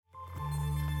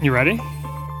You ready?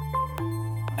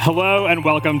 Hello and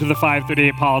welcome to the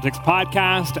 538 Politics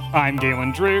Podcast. I'm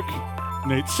Galen Druk.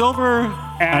 Nate Silver.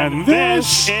 And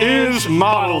this is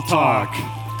Model Talk.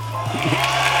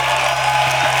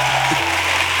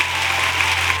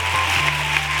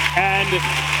 And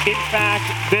in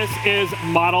fact, this is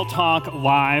Model Talk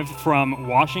live from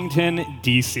Washington,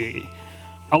 D.C.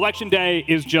 Election Day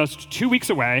is just 2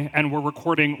 weeks away, and we're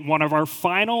recording one of our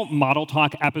final Model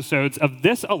Talk episodes of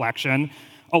this election,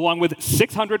 along with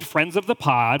 600 friends of the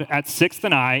pod at 6th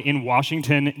and I in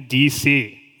Washington,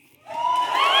 D.C.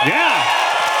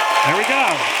 Yeah, there we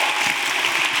go.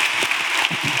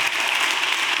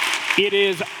 It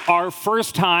is our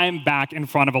first time back in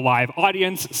front of a live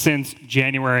audience since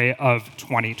January of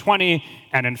 2020,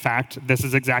 and in fact, this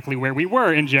is exactly where we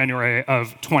were in January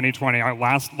of 2020. Our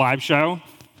last live show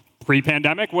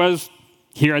pre-pandemic was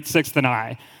here at 6th and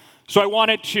I. So I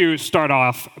wanted to start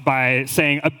off by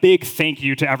saying a big thank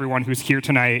you to everyone who's here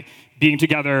tonight. Being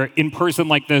together in person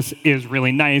like this is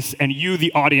really nice, and you,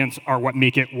 the audience, are what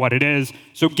make it what it is.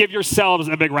 So give yourselves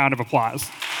a big round of applause.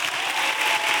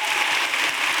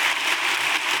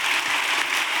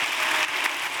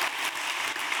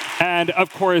 And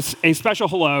of course, a special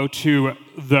hello to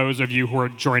those of you who are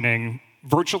joining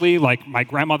virtually, like my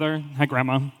grandmother. Hi,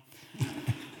 Grandma.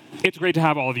 It's great to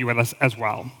have all of you with us as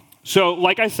well. So,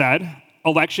 like I said,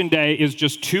 Election Day is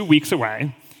just 2 weeks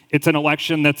away. It's an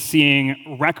election that's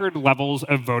seeing record levels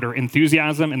of voter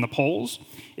enthusiasm in the polls.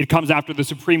 It comes after the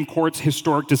Supreme Court's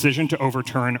historic decision to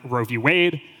overturn Roe v.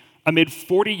 Wade, amid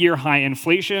 40-year high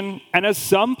inflation, and as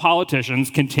some politicians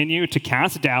continue to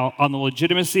cast doubt on the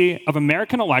legitimacy of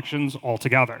American elections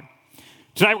altogether.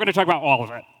 Tonight, we're going to talk about all of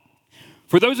it.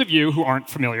 For those of you who aren't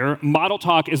familiar, Model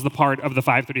Talk is the part of the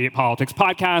 538 Politics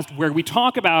Podcast where we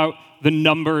talk about the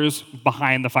numbers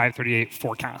behind the 538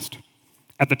 forecast.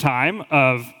 At the time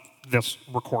of this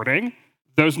recording,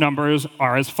 those numbers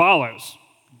are as follows.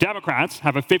 Democrats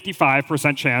have a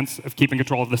 55% chance of keeping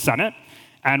control of the Senate,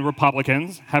 and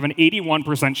Republicans have an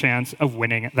 81% chance of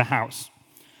winning the House.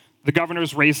 The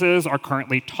governor's races are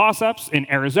currently toss-ups in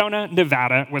Arizona,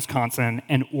 Nevada, Wisconsin,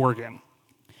 and Oregon.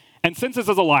 And since this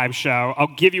is a live show,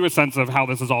 I'll give you a sense of how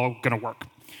this is all going to work.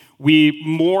 We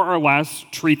more or less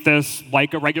treat this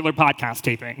like a regular podcast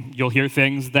taping. You'll hear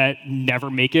things that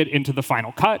never make it into the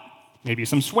final cut, maybe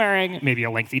some swearing, maybe a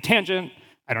lengthy tangent.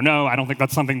 I don't know. I don't think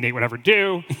that's something Nate would ever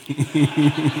do.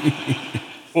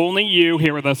 Only you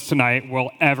here with us tonight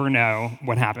will ever know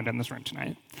what happened in this room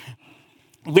tonight.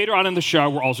 Later on in the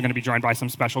show, we're also going to be joined by some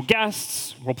special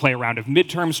guests. We'll play a round of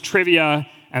midterms trivia,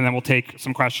 and then we'll take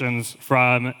some questions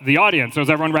from the audience. So is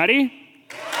everyone ready?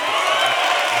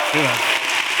 Let's do it.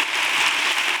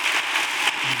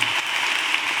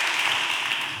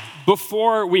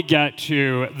 Before we get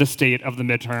to the state of the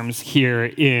midterms here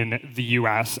in the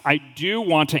US, I do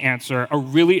want to answer a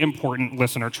really important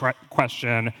listener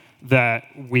question that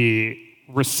we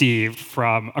received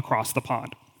from across the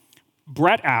pond.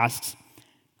 Brett asks,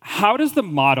 how does the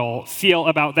model feel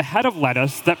about the head of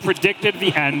lettuce that predicted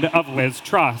the end of Liz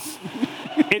Truss?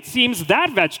 It seems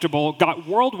that vegetable got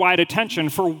worldwide attention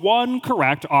for one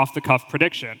correct off-the-cuff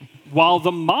prediction, while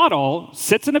the model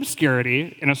sits in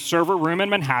obscurity in a server room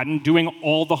in Manhattan doing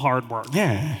all the hard work.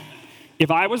 Yeah. If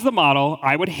I was the model,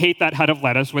 I would hate that head of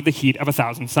lettuce with the heat of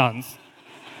 1,000 suns.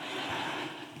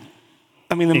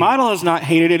 I mean, the model has not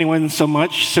hated anyone so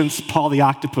much since Paul the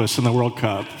Octopus in the World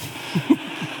Cup.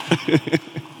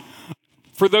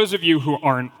 For those of you who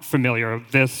aren't familiar,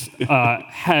 this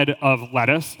head of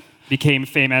lettuce became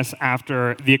famous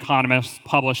after The Economist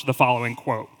published the following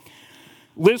quote.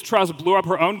 Liz Truss blew up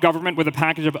her own government with a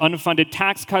package of unfunded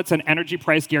tax cuts and energy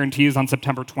price guarantees on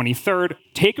September 23rd.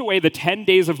 Take away the 10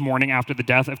 days of mourning after the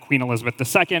death of Queen Elizabeth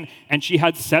II, and she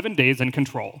had 7 days in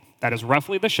control. That is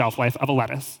roughly the shelf life of a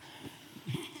lettuce.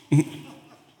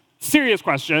 Serious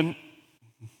question.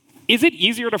 Is it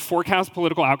easier to forecast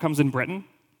political outcomes in Britain?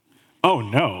 Oh,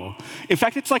 no. In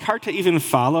fact, it's like hard to even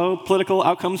follow political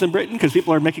outcomes in Britain because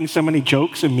people are making so many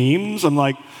jokes and memes. I'm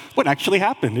like, what actually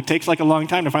happened? It takes like a long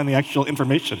time to find the actual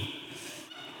information.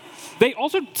 They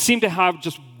also seem to have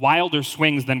just wilder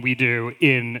swings than we do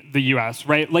in the US,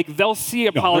 right? Like they'll see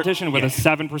a politician with a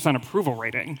 7% approval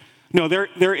rating. No,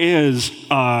 there is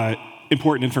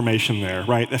important information there,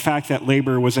 right? The fact that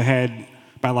Labor was ahead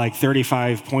by like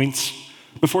 35 points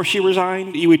before she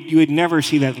resigned, you would never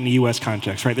see that in the U.S.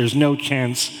 context, right? There's no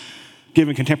chance,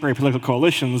 given contemporary political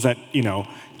coalitions, that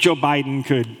Joe Biden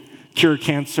could cure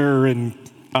cancer and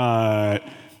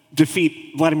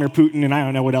defeat Vladimir Putin, and I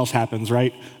don't know what else happens,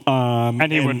 right?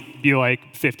 And he would be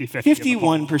like 50-50.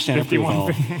 51%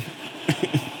 approval.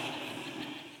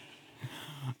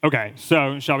 Okay,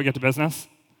 so shall we get to business?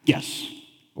 Yes.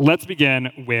 Let's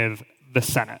begin with the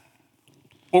Senate.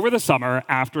 Over the summer,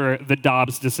 after the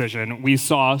Dobbs decision, we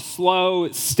saw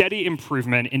slow, steady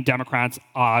improvement in Democrats'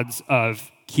 odds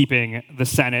of keeping the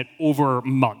Senate over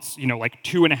months. Like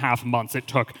 2.5 months it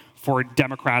took for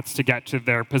Democrats to get to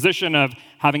their position of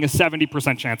having a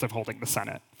 70% chance of holding the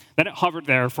Senate. Then it hovered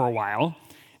there for a while.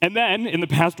 And then, in the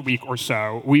past week or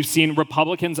so, we've seen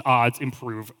Republicans' odds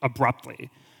improve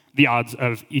abruptly. The odds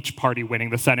of each party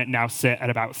winning the Senate now sit at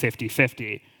about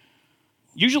 50-50.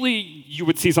 Usually, you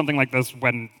would see something like this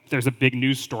when there's a big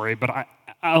news story, but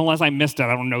unless I missed it,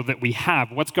 I don't know that we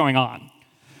have. What's going on?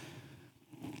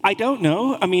 I don't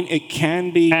know. I mean, it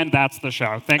can be. And that's the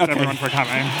show. Thanks, everyone, for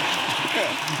coming.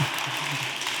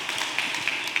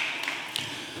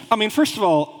 I mean, first of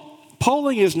all,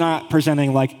 polling is not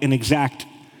presenting like an exact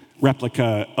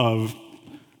replica of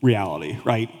reality,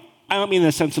 right? I don't mean in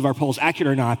the sense of our polls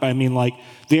accurate or not, but I mean like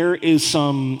there is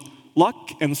some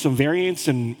luck and some variance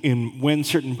in when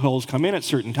certain polls come in at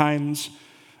certain times.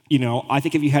 I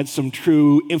think if you had some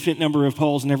true infinite number of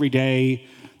polls in every day,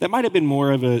 that might have been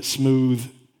more of a smooth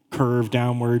curve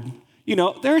downward.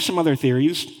 There are some other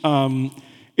theories.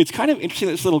 It's kind of interesting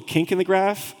that this little kink in the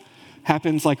graph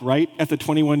happens like right at the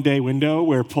 21-day window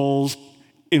where polls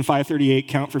in 538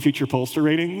 count for future pollster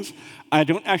ratings. I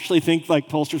don't actually think like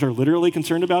pollsters are literally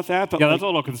concerned about that. But yeah, that's a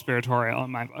little conspiratorial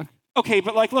in my book. Okay,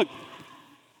 but look,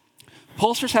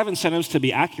 pollsters have incentives to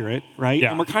be accurate, right?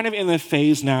 Yeah. And we're kind of in the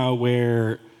phase now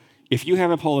where if you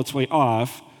have a poll that's way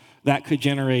off, that could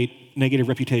generate negative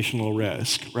reputational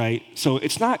risk, right? So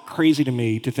it's not crazy to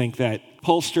me to think that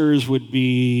pollsters would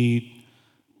be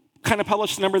kind of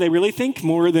publish the number they really think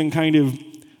more than kind of,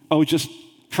 just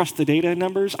trust the data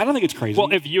numbers. I don't think it's crazy.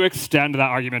 Well, if you extend that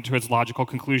argument to its logical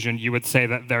conclusion, you would say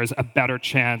that there's a better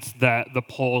chance that the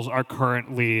polls are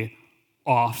currently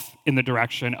off in the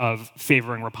direction of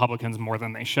favoring Republicans more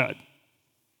than they should.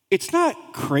 It's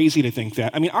not crazy to think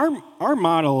that. I mean, our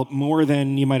model, more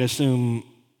than you might assume,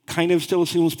 kind of still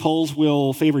assumes polls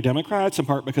will favor Democrats, in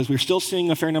part because we're still seeing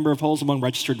a fair number of polls among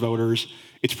registered voters.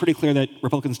 It's pretty clear that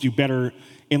Republicans do better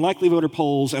in likely voter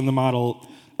polls, and the model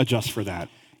adjusts for that.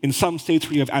 In some states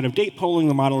where you have out-of-date polling,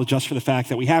 the model adjusts for the fact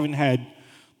that we haven't had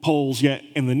polls yet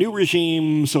in the new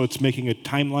regime, so it's making a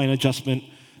timeline adjustment,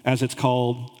 as it's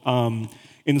called.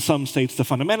 In some states, the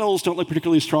fundamentals don't look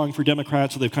particularly strong for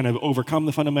Democrats, so they've kind of overcome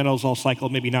the fundamentals all cycle,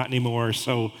 maybe not anymore.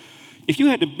 So if you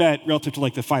had to bet relative to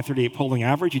like the 538 polling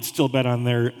average, you'd still bet on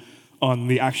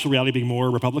the actual reality being more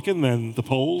Republican than the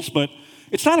polls. But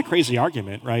it's not a crazy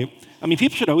argument, right? I mean,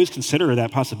 people should always consider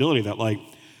that possibility that like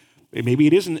maybe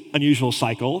it is an unusual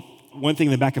cycle. One thing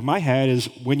in the back of my head is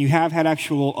when you have had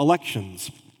actual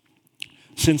elections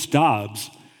since Dobbs,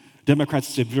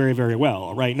 Democrats did very, very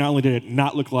well, right? Not only did it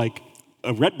not look like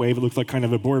a red wave, it looked like kind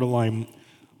of a borderline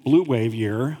blue wave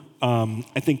year.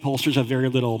 I think pollsters have very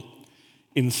little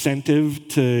incentive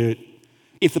to,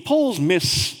 if the polls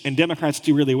miss and Democrats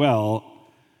do really well,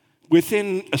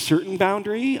 within a certain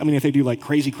boundary, I mean, if they do like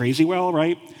crazy, crazy well,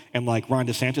 right? And like Ron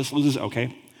DeSantis loses,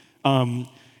 okay.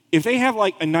 If they have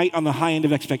like a night on the high end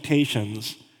of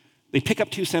expectations, they pick up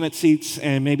 2 Senate seats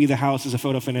and maybe the House is a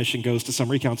photo finish and goes to some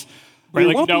recounts. Right,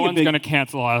 like no one's going to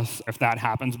cancel us if that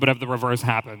happens, but if the reverse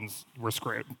happens, we're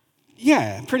screwed.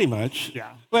 Yeah, pretty much.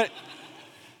 Yeah. But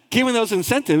given those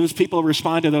incentives, people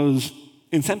respond to those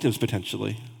incentives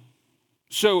potentially.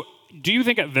 So do you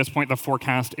think at this point the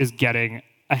forecast is getting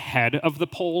ahead of the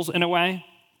polls in a way?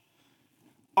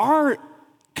 Our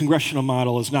congressional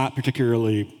model is not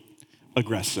particularly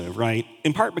aggressive, right?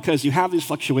 In part because you have these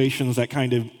fluctuations that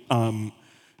kind of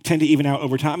tend to even out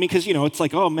over time. I mean, because, it's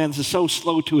like, oh, man, this is so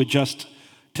slow to adjust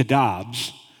to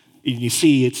Dobbs. And you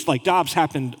see, it's like Dobbs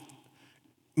happened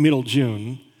middle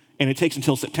June, and it takes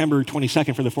until September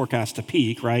 22nd for the forecast to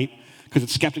peak, right? Because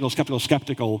it's skeptical.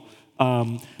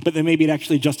 But then maybe it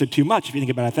actually adjusted too much if you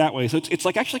think about it that way. So it's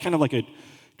like actually kind of like a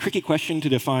tricky question to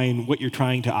define what you're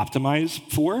trying to optimize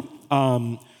for.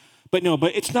 But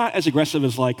it's not as aggressive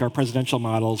as like our presidential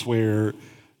models where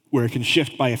it can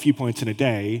shift by a few points in a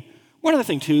day. One other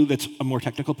thing, too, that's a more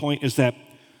technical point is that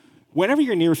whenever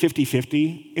you're near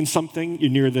 50-50 in something, you're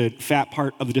near the fat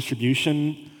part of the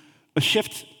distribution, a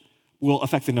shift will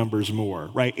affect the numbers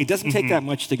more, right? It doesn't take that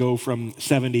much to go from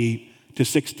 70 to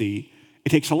 60. It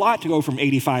takes a lot to go from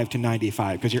 85 to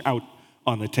 95 because you're out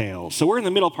on the tail. So we're in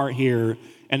the middle part here,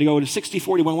 and to go to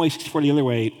 60-40 one way, 60-40 the other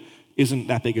way isn't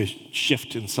that big a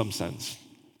shift in some sense.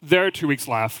 There are 2 weeks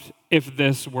left. If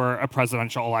this were a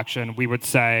presidential election, we would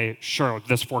say, sure,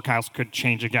 this forecast could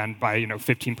change again by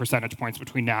 15 percentage points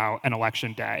between now and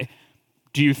election day.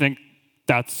 Do you think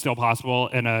that's still possible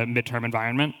in a midterm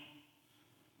environment?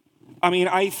 I mean,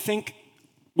 I think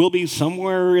will be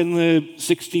somewhere in the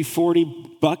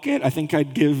 60-40 bucket. I think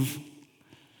I'd give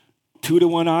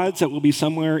 2-to-1 odds that will be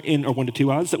somewhere in, or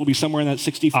 1-to-2 odds that will be somewhere in that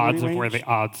 60-40 Odds range. of where the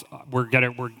odds we're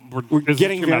getting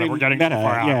getting we're getting meta, too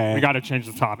far out. yeah. We got to change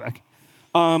the topic.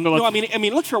 No, I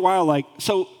mean, look for a while. Like,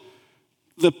 so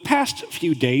the past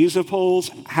few days of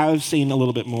polls have seen a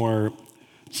little bit more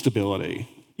stability.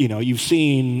 You've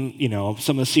seen,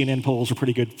 some of the CNN polls are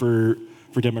pretty good for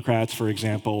Democrats, for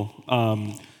example.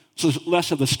 So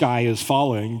less of the sky is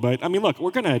falling. But I mean, look,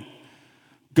 we're going to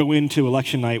go into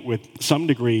election night with some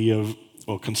degree of,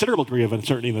 well, considerable degree of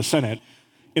uncertainty in the Senate.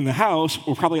 In the House,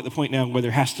 we're probably at the point now where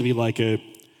there has to be like a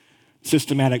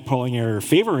systematic polling error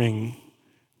favoring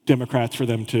Democrats for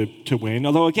them to win.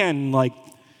 Although, again, like,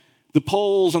 the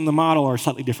polls and the model are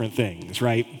slightly different things,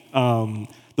 right?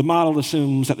 The model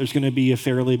assumes that there's going to be a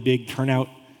fairly big turnout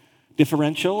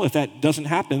differential. If that doesn't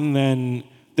happen, then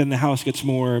the House gets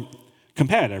more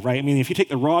competitive, right? I mean, if you take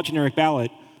the raw generic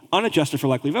ballot, unadjusted for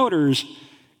likely voters,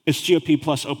 it's GOP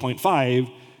plus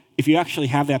 0.5. If you actually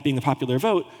have that being the popular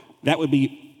vote, that would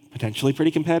be potentially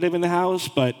pretty competitive in the House,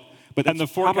 but and the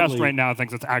forecast right now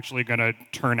thinks it's actually going to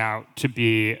turn out to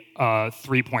be a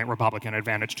 3-point Republican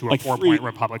advantage to a 4-point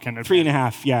Republican advantage.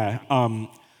 3.5, yeah.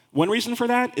 One reason for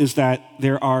that is that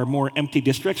there are more empty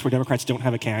districts where Democrats don't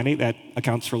have a candidate. That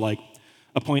accounts for like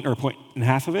a point or a point and a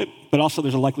half of it. But also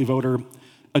there's a likely voter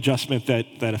adjustment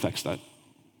that affects that.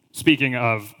 Speaking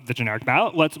of the generic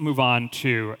ballot, let's move on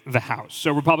to the House.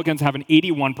 So Republicans have an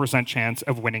 81% chance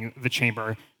of winning the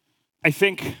chamber. I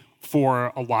think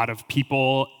for a lot of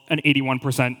people, an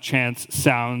 81% chance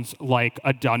sounds like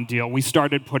a done deal. We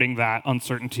started putting that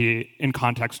uncertainty in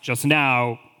context just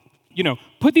now.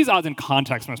 Put these odds in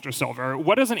context, Mr. Silver.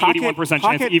 What does an 81%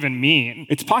 chance even mean?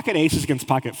 It's pocket aces against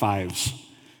pocket fives.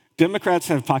 Democrats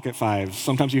have pocket fives.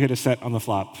 Sometimes you hit a set on the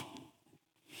flop.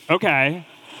 Okay.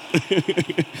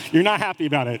 You're not happy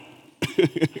about it.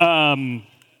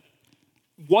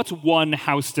 What's one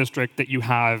House district that you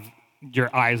have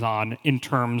your eyes on in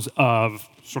terms of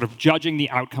sort of judging the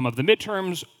outcome of the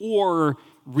midterms or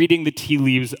reading the tea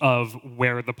leaves of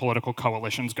where the political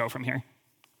coalitions go from here?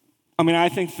 I mean, I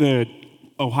think the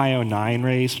Ohio 9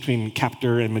 race between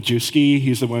Kaptur and Majewski,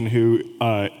 he's the one who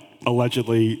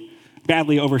allegedly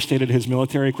badly overstated his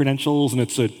military credentials, and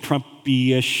it's a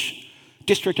Trumpy-ish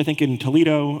district, I think, in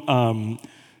Toledo.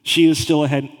 She is still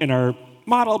ahead in our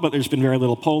model, but there's been very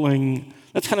little polling.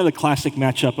 That's kind of the classic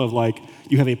matchup of, like,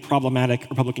 you have a problematic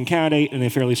Republican candidate and a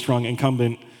fairly strong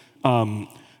incumbent,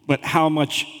 but how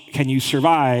much can you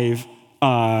survive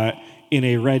in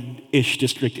a red-ish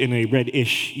district in a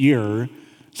red-ish year?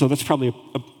 So that's probably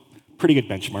a pretty good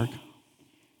benchmark.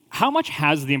 How much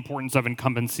has the importance of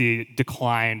incumbency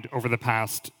declined over the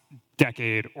past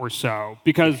decade or so?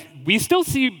 Because we still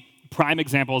see prime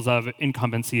examples of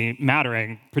incumbency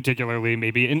mattering, particularly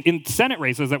maybe in Senate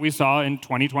races that we saw in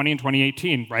 2020 and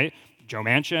 2018, right? Joe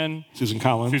Manchin. Susan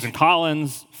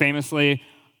Collins, famously.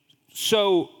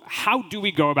 So how do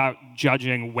we go about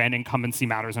judging when incumbency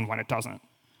matters and when it doesn't?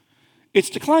 It's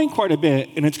declined quite a bit,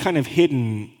 and it's kind of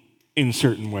hidden in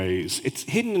certain ways. It's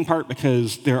hidden in part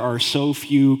because there are so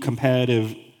few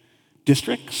competitive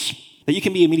districts that you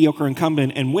can be a mediocre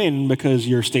incumbent and win because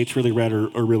your state's really red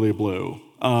or really blue.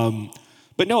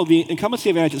 But no, the incumbency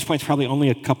advantage at this point is probably only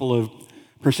a couple of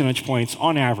percentage points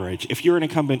on average. If you're an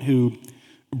incumbent who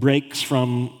breaks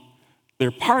from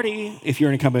their party, if you're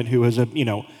an incumbent who has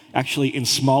actually in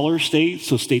smaller states,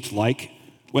 so states like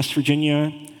West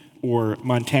Virginia or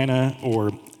Montana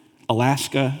or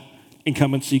Alaska,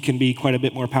 incumbency can be quite a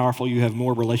bit more powerful. You have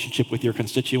more relationship with your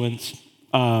constituents.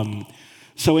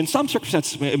 So in some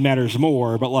circumstances, it matters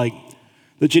more, but like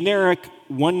the generic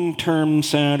one-term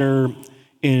senator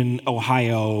in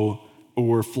Ohio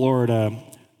or Florida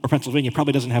or Pennsylvania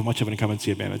probably doesn't have much of an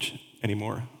incumbency advantage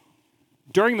anymore.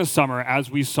 During the summer,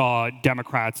 as we saw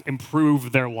Democrats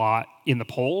improve their lot in the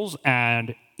polls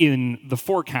and in the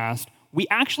forecast, we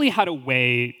actually had a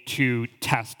way to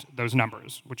test those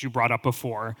numbers, which you brought up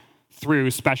before,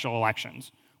 through special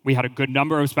elections. We had a good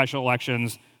number of special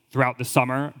elections throughout the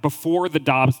summer. Before the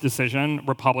Dobbs decision,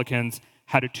 Republicans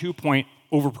had a 2-point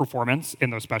overperformance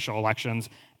in those special elections.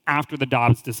 After the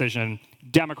Dobbs decision,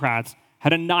 Democrats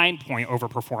had a 9-point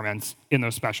overperformance in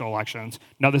those special elections.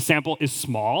 Now, the sample is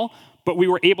small, but we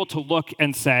were able to look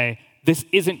and say, this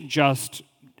isn't just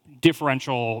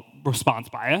differential response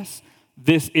bias.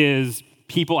 This is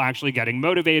people actually getting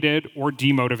motivated or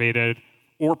demotivated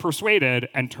or persuaded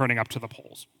and turning up to the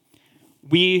polls.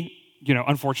 We,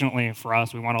 unfortunately for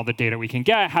us, we want all the data we can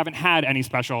get, haven't had any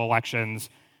special elections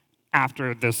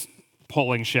after this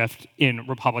polling shift in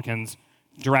Republicans'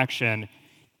 direction.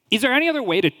 Is there any other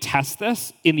way to test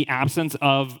this in the absence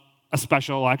of a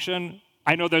special election?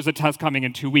 I know there's a test coming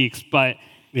in 2 weeks, but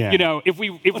Yeah. you know, if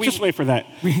we Just wait for that.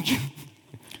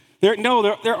 There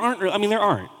aren't. I mean, there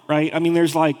aren't, right? I mean,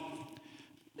 there's like,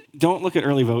 don't look at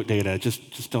early vote data.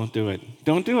 Just don't do it.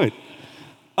 Don't do it.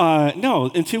 No,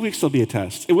 in 2 weeks there'll be a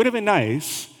test. It would have been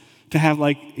nice to have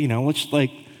let's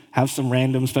like have some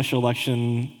random special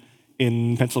election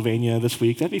in Pennsylvania this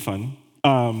week. That'd be fun.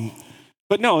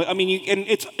 But no, I mean,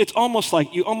 it's almost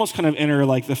like you almost kind of enter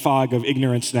like the fog of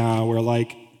ignorance now, where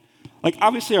like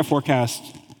obviously our forecast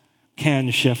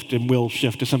can shift and will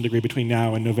shift to some degree between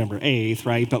now and November 8th,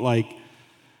 right? But like,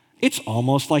 it's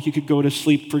almost like you could go to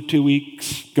sleep for 2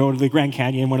 weeks, go to the Grand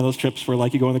Canyon, one of those trips where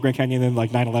like you go in the Grand Canyon and then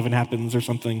like 9/11 happens or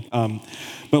something.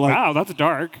 But like, wow, that's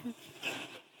dark.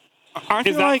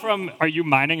 Is that from? Are you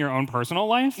mining your own personal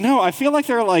life? No, I feel like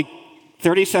there are like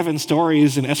 37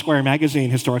 stories in Esquire magazine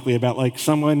historically about like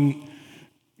someone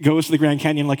goes to the Grand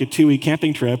Canyon like a 2-week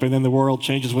camping trip, and then the world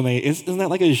changes when they. Isn't that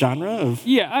like a genre of?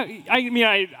 Yeah, I mean,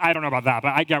 I don't know about that,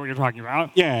 but I get what you're talking about.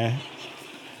 Yeah.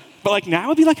 But like now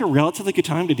would be like a relatively good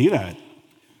time to do that.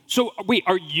 So wait,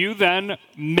 are you then,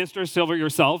 Mr. Silver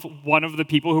yourself, one of the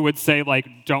people who would say like,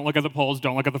 don't look at the polls,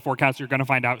 don't look at the forecast, you're going to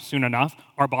find out soon enough?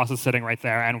 Our boss is sitting right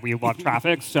there, and we love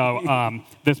traffic, so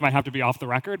this might have to be off the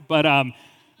record. But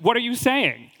what are you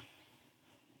saying?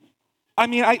 I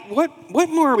mean, what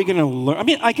more are we going to learn? I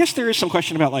mean, I guess there is some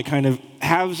question about like kind of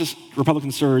has this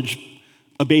Republican surge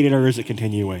abated or is it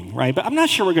continuing, right? But I'm not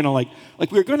sure we're going to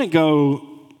like we're going to go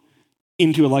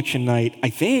into election night, I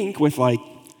think, with like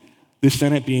the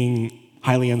Senate being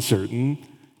highly uncertain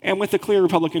and with a clear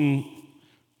Republican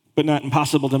but not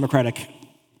impossible Democratic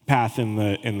path in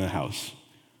the House.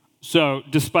 So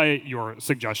despite your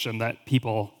suggestion that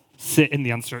people sit in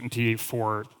the uncertainty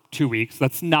for 2 weeks,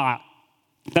 that's not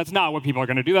what people are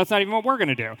going to do. That's not even what we're going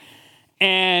to do.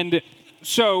 And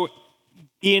so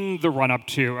in the run-up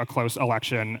to a close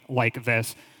election like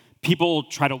this, people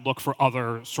try to look for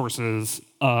other sources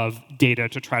of data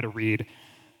to try to read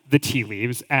the tea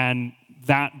leaves. And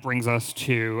that brings us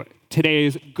to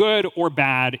today's good or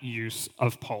bad use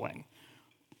of polling.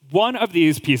 One of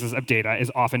these pieces of data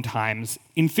is oftentimes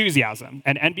enthusiasm.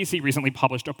 And NBC recently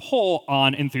published a poll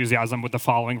on enthusiasm with the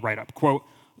following write-up, quote,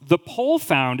 "The poll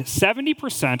found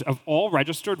 70% of all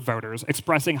registered voters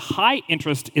expressing high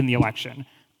interest in the election,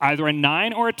 either a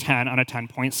 9 or a 10 on a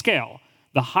 10-point scale,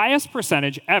 the highest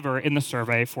percentage ever in the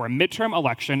survey for a midterm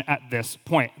election at this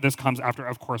point." This comes after,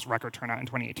 of course, record turnout in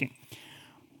 2018.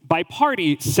 By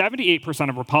party, 78%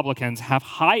 of Republicans have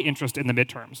high interest in the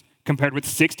midterms, compared with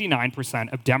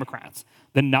 69% of Democrats.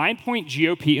 The 9-point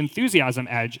GOP enthusiasm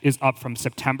edge is up from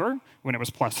September, when it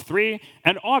was +3,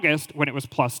 and August, when it was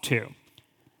 +2.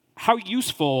 How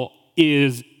useful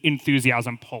is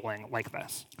enthusiasm polling like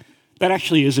this? That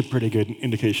actually is a pretty good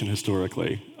indication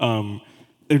historically.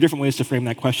 There are different ways to frame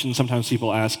that question. Sometimes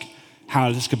people ask, how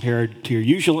does this compare to your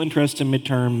usual interest in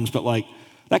midterms? But like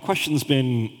that question's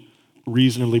been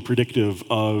reasonably predictive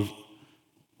of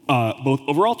both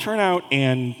overall turnout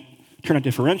and turnout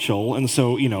differential. And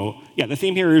so, the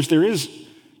theme here is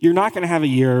you're not going to have a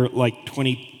year like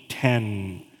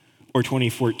 2010 or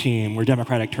 2014 where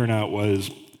Democratic turnout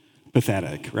was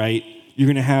pathetic, right? You're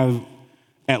going to have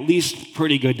at least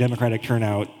pretty good Democratic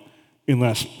turnout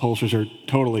unless pollsters are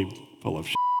totally full of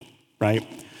shit, right?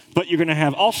 But you're going to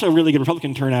have also really good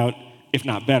Republican turnout, if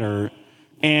not better,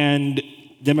 and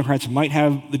Democrats might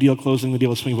have the deal closing the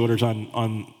deal with swing voters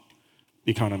on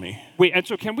the economy. Wait, and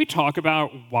so can we talk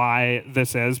about why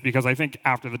this is? Because I think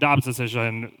after the Dobbs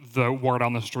decision, the word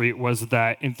on the street was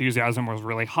that enthusiasm was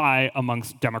really high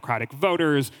amongst Democratic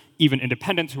voters, even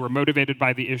independents who were motivated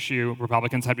by the issue.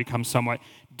 Republicans had become somewhat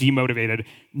demotivated.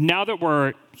 Now that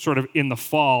we're sort of in the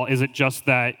fall, is it just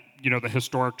that the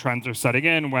historic trends are setting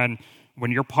in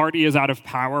when your party is out of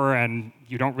power and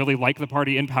you don't really like the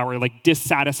party in power, like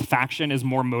dissatisfaction is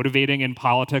more motivating in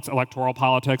politics, electoral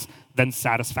politics, than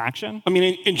satisfaction? I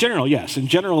mean, in general, yes. In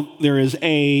general, there is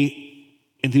a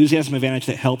enthusiasm advantage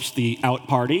that helps the out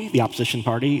party, the opposition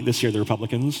party, this year the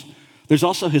Republicans. There's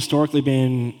also historically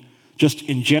been, just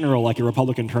in general, like a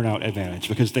Republican turnout advantage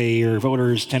because their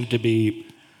voters tended to be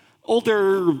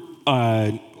older,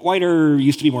 whiter,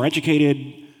 used to be more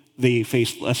educated. They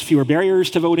face fewer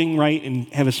barriers to voting, right, and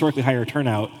have historically higher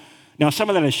turnout. Now, some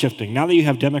of that is shifting. Now that you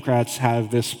have Democrats have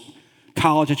this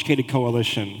college-educated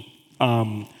coalition,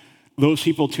 those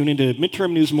people tune into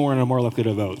midterm news more and are more likely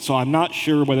to vote. So I'm not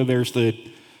sure whether there's the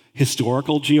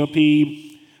historical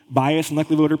GOP bias in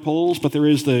likely voter polls, but there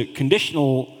is the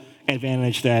conditional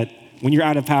advantage that when you're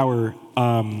out of power,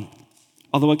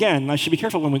 although again, I should be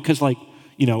careful because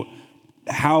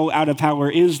how out of power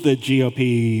is the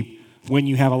GOP when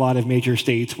you have a lot of major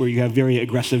states where you have very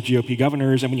aggressive GOP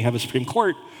governors and when you have a Supreme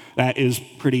Court that is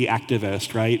pretty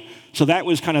activist, right? So that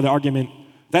was kind of the argument.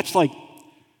 That's like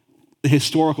the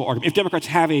historical argument. If Democrats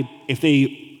if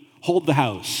they hold the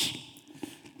House,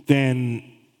 then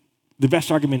the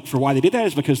best argument for why they did that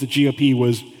is because the GOP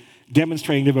was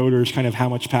demonstrating to voters kind of how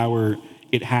much power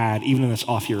it had, even in this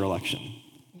off-year election.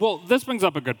 Well, this brings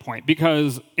up a good point,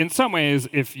 because in some ways,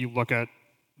 if you look at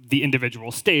the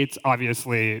individual states,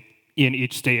 obviously in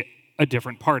each state, a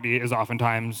different party is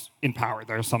oftentimes in power.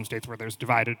 There are some states where there's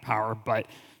divided power, but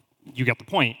you get the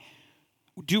point.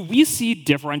 Do we see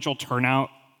differential turnout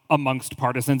amongst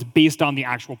partisans based on the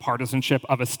actual partisanship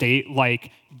of a state?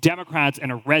 Like, Democrats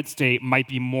in a red state might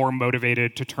be more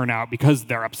motivated to turn out because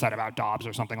they're upset about Dobbs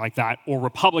or something like that, or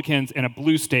Republicans in a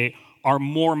blue state are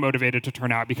more motivated to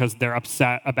turn out because they're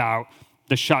upset about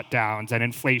the shutdowns and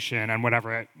inflation and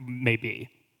whatever it may be.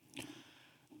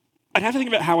 I'd have to think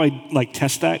about how I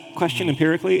test that question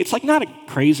empirically. It's not a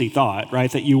crazy thought,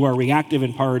 right? That you are reactive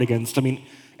in part against. I mean,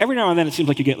 every now and then it seems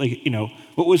like you get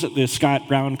what was it, the Scott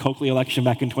Brown Coakley election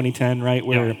back in 2010, right?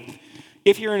 Where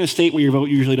if you're in a state where your vote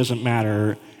usually doesn't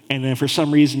matter, and then for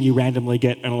some reason you randomly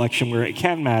get an election where it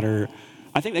can matter,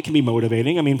 I think that can be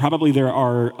motivating. I mean, probably there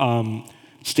are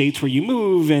states where you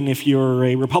move, and if you're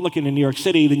a Republican in New York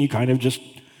City, then you kind of just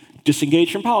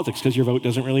disengage from politics because your vote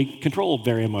doesn't really control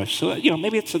very much. So,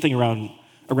 maybe it's something around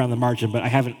the margin, but I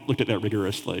haven't looked at that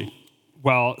rigorously.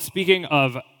 Well, speaking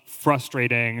of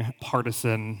frustrating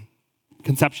partisan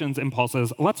conceptions,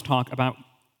 impulses, let's talk about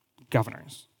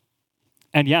governors.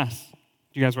 And yes,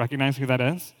 do you guys recognize who that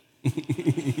is?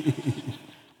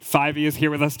 5E is here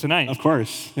with us tonight. Of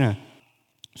course, yeah.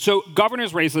 So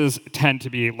governors' races tend to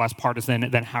be less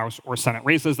partisan than House or Senate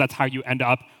races. That's how you end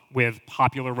up with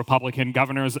popular Republican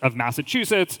governors of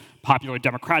Massachusetts, popular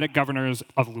Democratic governors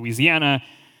of Louisiana.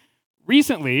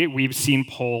 Recently, we've seen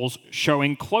polls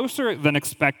showing closer than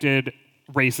expected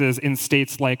races in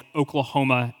states like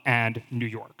Oklahoma and New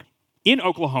York. In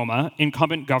Oklahoma,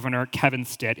 incumbent Governor Kevin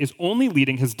Stitt is only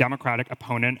leading his Democratic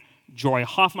opponent, Joy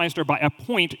Hoffmeister, by a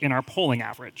point in our polling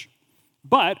average.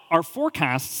 But our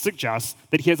forecast suggests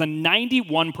that he has a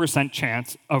 91%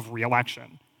 chance of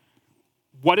re-election.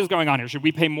 What is going on here? Should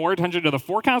we pay more attention to the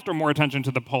forecast or more attention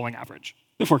to the polling average?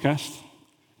 The forecast.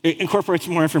 It incorporates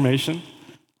more information.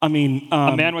 I mean...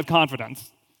 a man with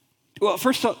confidence. Well,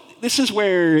 first of all, this is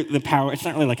where the power... It's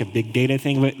not really like a big data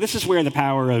thing, but this is where the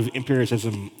power of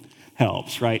empiricism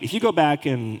helps, right? If you go back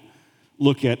and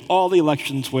look at all the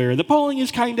elections where the polling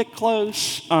is kind of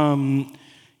close...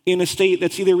 in a state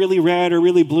that's either really red or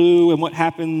really blue, and what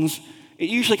happens, it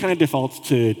usually kind of defaults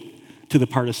to the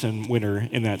partisan winner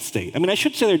in that state. I mean, I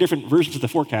should say there are different versions of the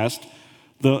forecast.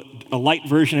 A light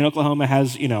version in Oklahoma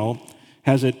has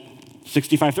it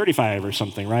 65-35 or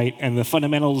something, right? And the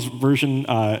fundamentals version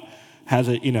has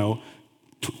it,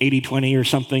 80-20 or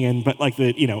something. But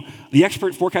the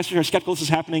expert forecasters are skeptical this is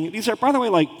happening. These are, by the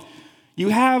way, you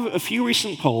have a few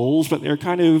recent polls, but they're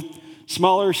kind of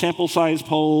smaller sample size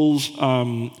polls,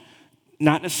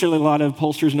 not necessarily a lot of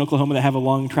pollsters in Oklahoma that have a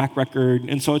long track record.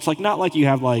 And so it's not like you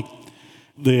have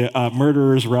the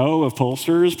murderer's row of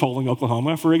pollsters polling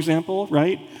Oklahoma, for example,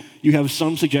 right? You have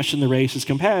some suggestion the race is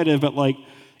competitive, but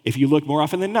if you look more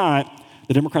often than not,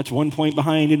 the Democrats 1 point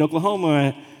behind in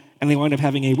Oklahoma, and they wind up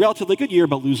having a relatively good year,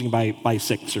 but losing by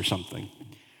 6 or something.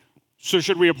 So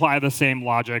should we apply the same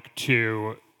logic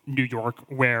to New York,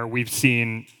 where we've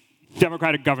seen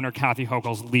Democratic Governor Kathy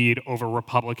Hochul's lead over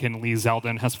Republican Lee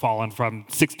Zeldin has fallen from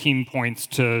 16 points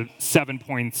to 7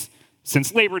 points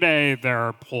since Labor Day? There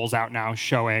are polls out now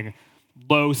showing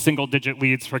low single-digit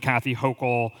leads for Kathy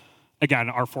Hochul. Again,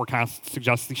 our forecast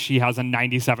suggests that she has a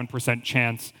 97%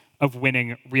 chance of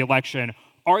winning re-election.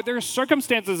 Are there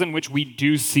circumstances in which we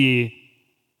do see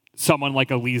someone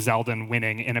like a Lee Zeldin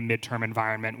winning in a midterm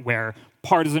environment where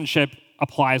partisanship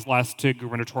applies less to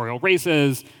gubernatorial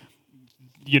races?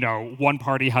 One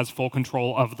party has full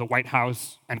control of the White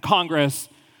House and Congress.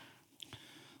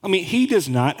 I mean, he does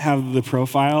not have the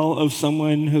profile of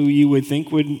someone who you would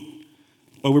think would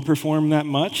overperform that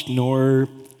much, nor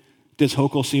does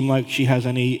Hochul seem like she has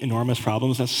any enormous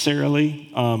problems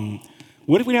necessarily.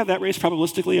 What if we have that race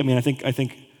probabilistically? I mean, I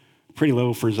think pretty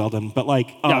low for Zeldin, but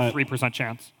 3%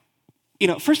 chance.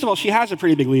 First of all, she has a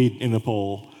pretty big lead in the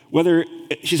poll. Whether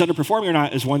she's underperforming or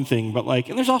not is one thing, but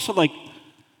and there's also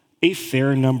a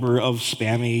fair number of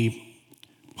spammy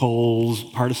polls,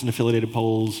 partisan-affiliated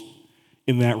polls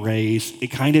in that race. It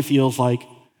kind of feels like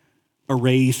a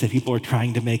race that people are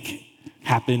trying to make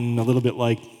happen, a little bit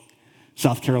like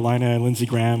South Carolina and Lindsey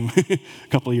Graham a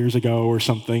couple of years ago or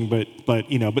something. But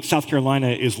South Carolina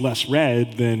is less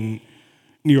red than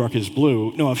New York is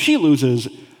blue. No, if she loses,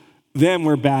 then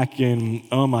we're back in,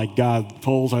 oh my God,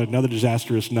 polls on another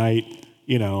disastrous night,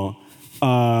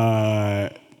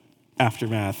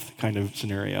 aftermath kind of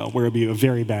scenario where it'd be a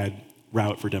very bad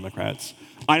route for Democrats.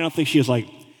 I don't think she has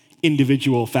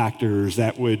individual factors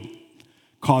that would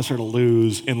cause her to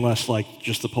lose unless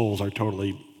just the polls are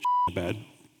totally bad.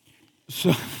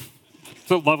 So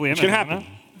lovely image. It can happen.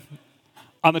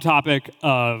 On the topic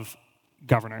of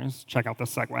governors, check out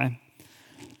this segue.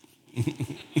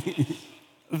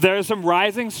 There's some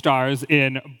rising stars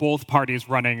in both parties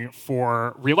running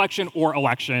for re-election or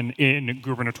election in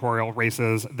gubernatorial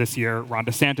races this year. Ron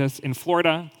DeSantis in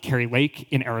Florida, Kari Lake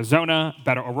in Arizona,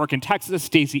 Beto O'Rourke in Texas,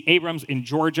 Stacey Abrams in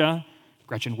Georgia,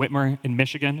 Gretchen Whitmer in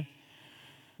Michigan,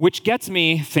 which gets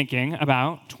me thinking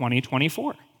about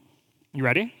 2024. You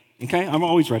ready? Okay, I'm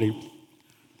always ready.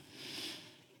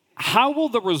 How will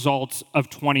the results of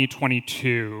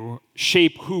 2022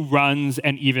 shape who runs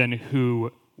and even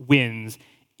who wins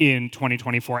in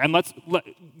 2024? And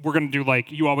we're going to do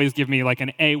you always give me an A1,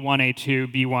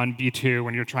 A2, B1, B2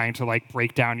 when you're trying to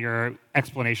break down your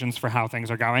explanations for how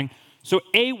things are going. So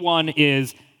A1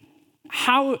 is,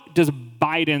 how does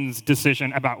Biden's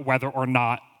decision about whether or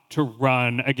not to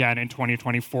run again in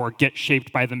 2024 get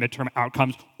shaped by the midterm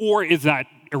outcomes, or is that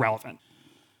irrelevant?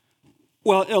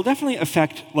 Well, it'll definitely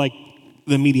affect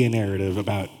the media narrative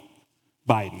about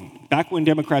Biden. Back when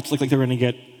Democrats looked like they were going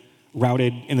to get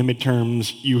routed in the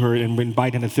midterms, you heard, and when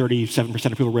Biden had 37%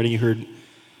 of people rating, you heard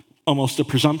almost a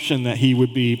presumption that he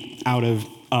would be out of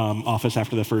office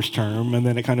after the first term, and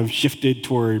then it kind of shifted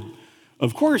toward,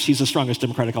 of course, he's the strongest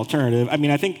Democratic alternative. I mean,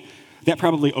 I think that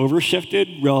probably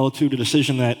overshifted relative to the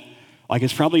decision that,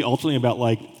 it's probably ultimately about,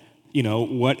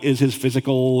 what is his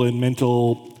physical and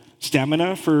mental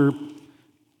stamina for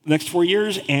the next 4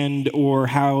 years, and or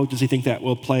how does he think that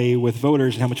will play with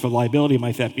voters, and how much of a liability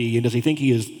might that be, and does he think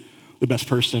he is the best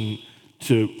person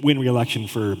to win re-election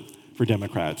for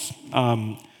Democrats?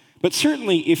 But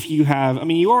certainly if you have,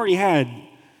 you already had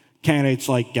candidates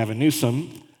like Gavin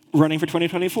Newsom running for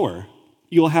 2024.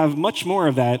 You'll have much more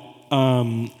of that,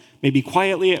 maybe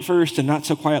quietly at first and not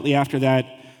so quietly after that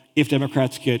if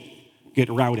Democrats get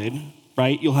routed,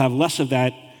 right? You'll have less of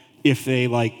that if they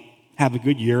have a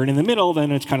good year, and in the middle,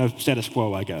 then it's kind of status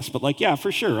quo, I guess. But yeah,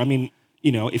 for sure.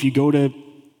 If you go to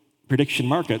prediction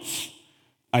markets,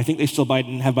 I think they still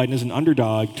have Biden as an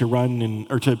underdog to run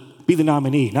or to be the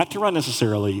nominee, not to run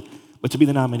necessarily, but to be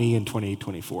the nominee in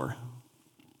 2024.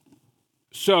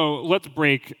 So let's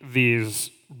break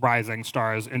these rising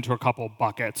stars into a couple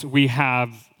buckets. We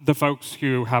have the folks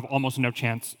who have almost no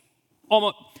chance,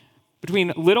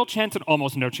 between little chance and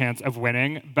almost no chance of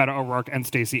winning, Beto O'Rourke and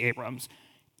Stacey Abrams.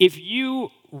 If you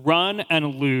run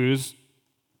and lose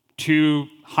two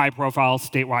high-profile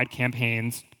statewide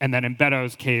campaigns, and then in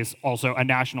Beto's case, also a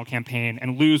national campaign,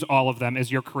 and lose all of them,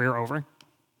 is your career over?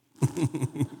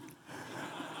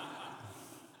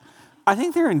 I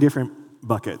think they're in different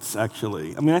buckets,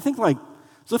 actually. I think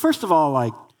so first of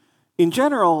all, in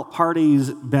general,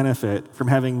 parties benefit from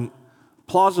having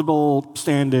plausible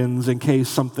stand-ins in case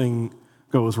something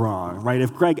goes wrong, right?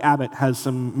 If Greg Abbott has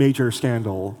some major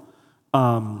scandal,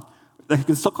 that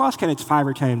can still cost candidates 5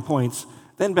 or 10 points,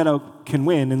 then Beto can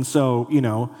win. And so,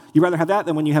 you'd rather have that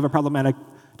than when you have a problematic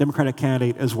Democratic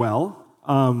candidate as well.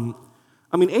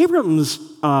 Abrams,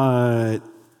 I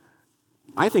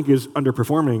think, is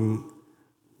underperforming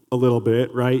a little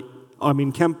bit, right?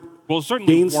 Kemp. Well,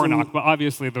 certainly Warnock, but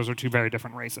obviously those are two very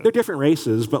different races. They're different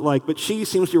races, but she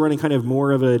seems to be running kind of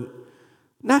more of a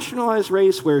nationalized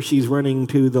race where she's running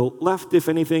to the left, if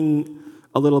anything,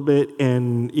 a little bit.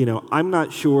 And, I'm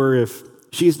not sure if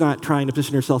she's not trying to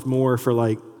position herself more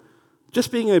for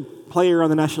just being a player on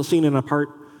the national scene and a part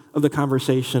of the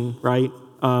conversation, right?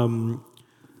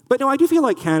 But no, I do feel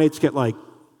like candidates get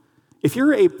if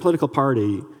you're a political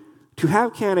party, to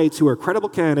have candidates who are credible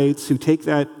candidates who take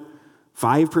that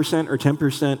 5% or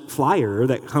 10% flyer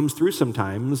that comes through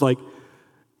sometimes,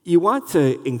 you want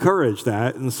to encourage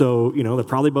that. And so, they're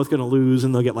probably both going to lose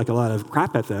and they'll get a lot of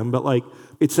crap at them. But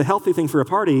it's a healthy thing for a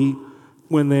party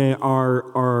when they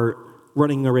are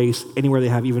running a race anywhere they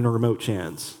have even a remote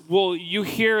chance. Well, you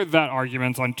hear that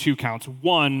argument on two counts.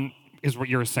 One is what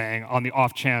you're saying, on the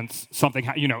off chance something,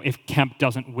 if Kemp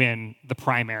doesn't win the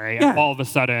primary, and all of a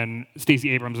sudden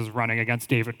Stacey Abrams is running against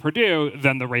David Perdue,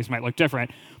 then the race might look different.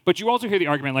 But you also hear the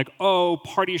argument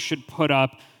parties should put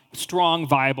up strong,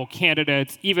 viable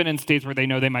candidates, even in states where they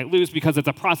know they might lose, because it's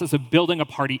a process of building a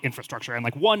party infrastructure, and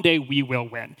one day we will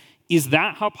win. Is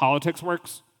that how politics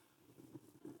works?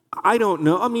 I don't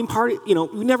know. I mean, you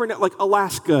never know. Like,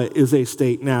 Alaska is a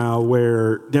state now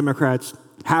where Democrats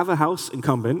have a House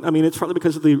incumbent. I mean, it's partly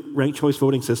because of the ranked choice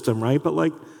voting system, right?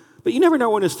 But you never know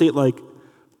when a state like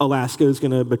Alaska is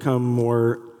going to become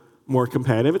more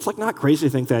competitive. It's like not crazy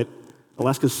to think that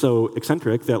Alaska's so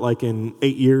eccentric that like in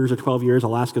 8 years or 12 years,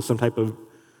 Alaska's some type of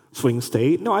swing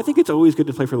state. No, I think it's always good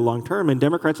to play for the long term, and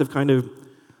Democrats have kind of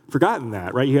forgotten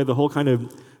that, right? You had the whole kind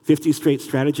of 50 straight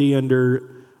strategy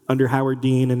under Howard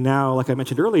Dean, and now, like I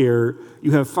mentioned earlier,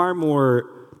 you have far more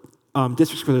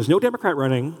districts where there's no Democrat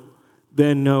running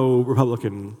than no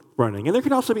Republican running. And there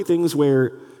can also be things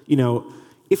where,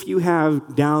 if you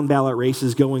have down ballot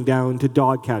races going down to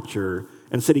dog catcher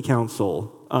and city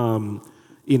council,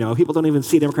 people don't even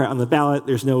see a Democrat on the ballot,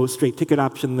 there's no straight ticket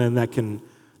option, then that can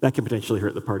potentially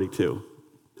hurt the party too.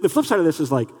 The flip side of this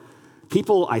is like,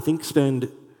 people, I think,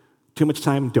 spend too much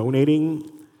time donating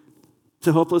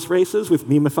to hopeless races with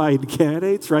memeified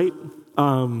candidates, right?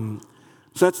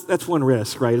 So that's one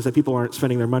risk, right? Is that people aren't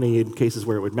spending their money in cases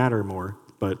where it would matter more.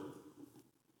 But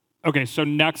okay, so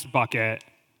next bucket,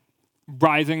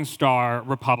 rising star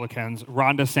Republicans,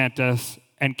 Ron DeSantis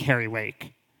and Kari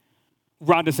Lake.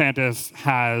 Ron DeSantis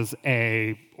has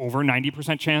a over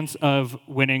 90% chance of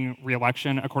winning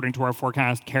re-election, according to our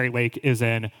forecast. Kari Lake is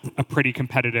in a pretty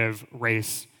competitive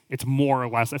race. It's more or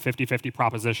less a 50-50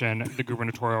 proposition, the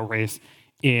gubernatorial race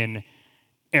in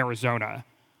Arizona.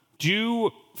 Do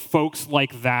folks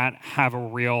like that have a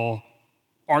real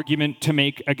argument to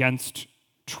make against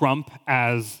Trump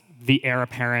as the heir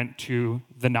apparent to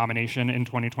the nomination in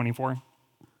 2024?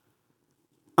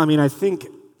 I mean, I think,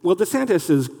 DeSantis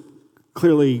is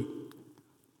clearly,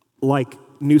 like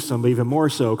Newsom, but even more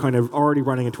so, kind of already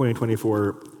running a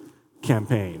 2024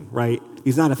 campaign, right?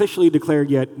 He's not officially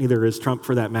declared yet, neither is Trump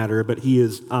for that matter, but he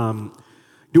is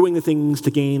doing the things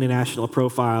to gain a national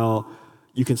profile.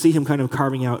 You can see him kind of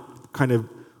carving out kind of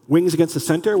wings against the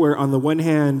center, where on the one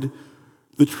hand,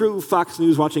 the true Fox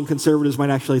News watching conservatives might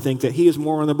actually think that he is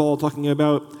more on the ball talking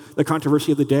about the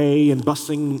controversy of the day and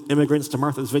busing immigrants to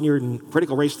Martha's Vineyard and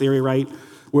critical race theory, right?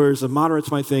 Whereas the moderates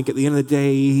might think at the end of the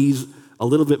day, he's a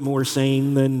little bit more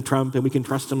sane than Trump and we can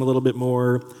trust him a little bit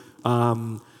more.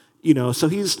 So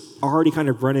he's already kind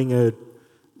of running a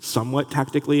somewhat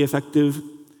tactically effective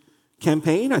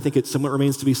campaign. I think it somewhat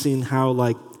remains to be seen how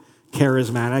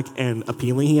charismatic and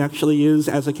appealing he actually is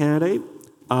as a candidate.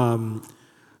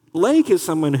 Lake is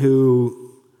someone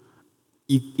who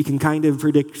you can kind of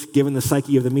predict, given the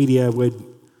psyche of the media, would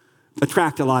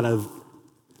attract a lot of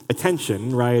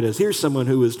attention, right? As here's someone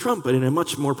who is Trump, but in a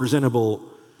much more presentable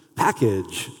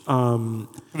package.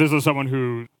 This is someone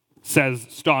who says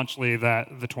staunchly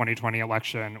that the 2020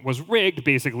 election was rigged,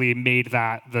 basically made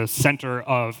that the center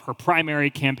of her primary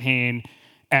campaign,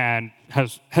 and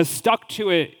has stuck to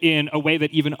it in a way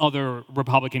that even other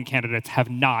Republican candidates have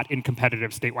not in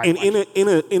competitive statewide elections.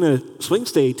 In a swing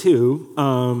state too,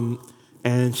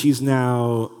 and she's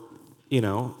now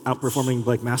outperforming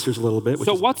Blake Masters a little bit.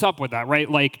 So what's up with that,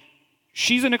 right?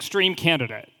 She's an extreme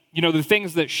candidate. The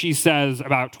things that she says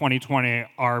about 2020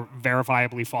 are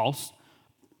verifiably false,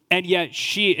 and yet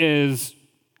she is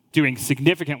doing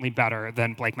significantly better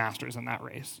than Blake Masters in that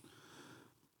race.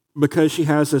 Because she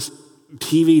has this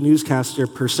TV newscaster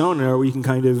persona where you can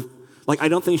kind of, I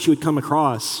don't think she would come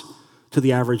across to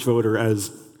the average voter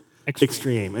as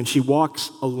extreme. And she walks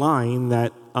a line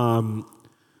that,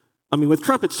 with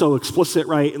Trump it's so explicit,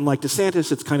 right? And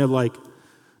DeSantis, it's kind of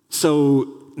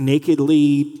so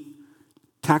nakedly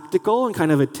tactical in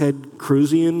kind of a Ted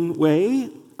Cruzian way.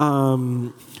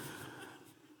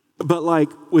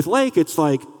 But with Lake, it's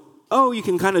you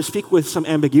can kind of speak with some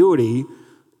ambiguity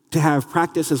to have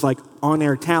practice as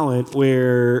on-air talent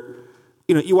where,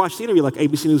 you watch the interview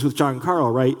ABC News with John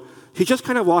Carl, right? She just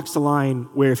kind of walks the line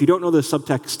where if you don't know the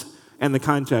subtext and the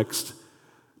context,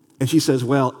 and she says,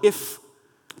 well, if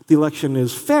the election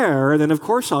is fair, then of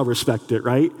course I'll respect it,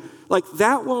 right?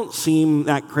 That won't seem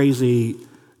that crazy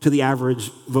to the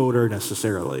average voter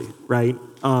necessarily, right?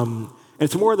 And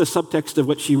it's more the subtext of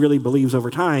what she really believes over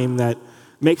time that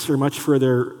makes her much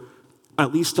further,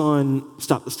 at least on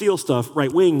Stop the Steal stuff,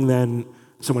 right wing than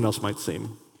someone else might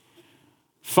seem.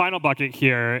 Final bucket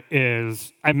here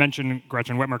is, I mentioned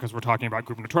Gretchen Whitmer because we're talking about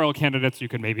gubernatorial candidates. You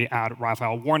could maybe add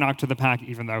Raphael Warnock to the pack,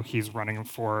 even though he's running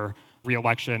for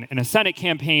re-election in a Senate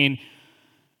campaign.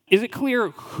 Is it clear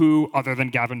who, other than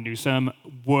Gavin Newsom,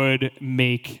 would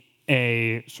make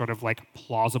a sort of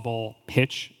plausible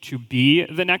pitch to be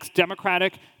the next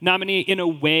Democratic nominee in a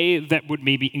way that would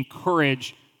maybe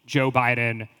encourage Joe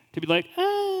Biden to be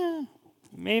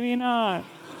maybe not?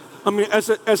 As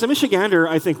a Michigander,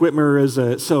 I think Whitmer is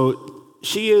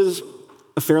she is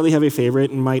a fairly heavy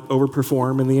favorite and might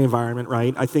overperform in the environment,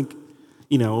 right? I think,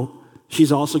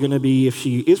 she's also going to be, if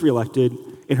she is reelected,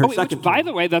 in her second term. By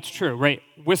the way, that's true, right?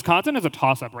 Wisconsin is a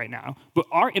toss-up right now. But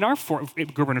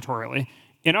gubernatorially,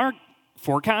 in our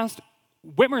forecast,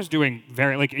 Whitmer's doing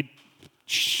our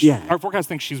forecast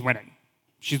thinks she's winning.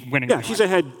 She's winning. Yeah, she's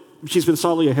ahead. She's been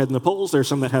solidly ahead in the polls. There's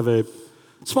some that have a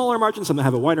smaller margin, some that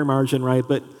have a wider margin, right?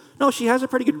 But no, she has a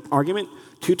pretty good argument.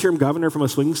 Two-term governor from a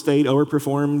swing state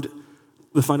overperformed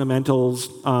the fundamentals.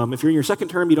 If you're in your second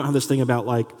term, you don't have this thing about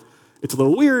it's a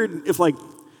little weird if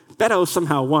Beto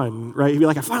somehow won, right? You'd be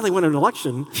like, I finally won an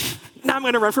election. Now I'm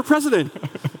going to run for president.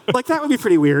 That would be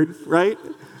pretty weird, right?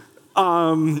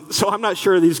 So I'm not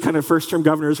sure these kind of first-term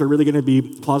governors are really going to be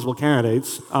plausible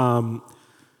candidates.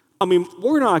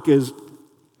 Warnock is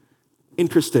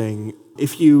interesting.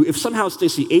 If somehow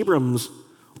Stacey Abrams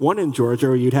won in Georgia,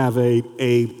 or you'd have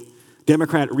a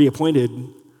Democrat reappointed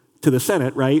to the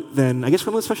Senate, right? Then I guess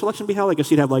when would the special election be held? I guess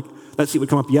you'd have that seat would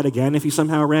come up yet again if he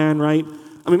somehow ran, right?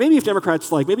 Maybe if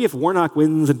Democrats maybe if Warnock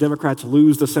wins and Democrats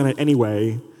lose the Senate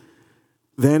anyway,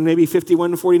 then maybe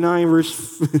 51-49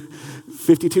 versus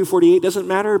 52-48 doesn't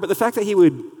matter. But the fact that he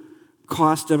would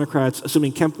cost Democrats,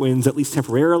 assuming Kemp wins, at least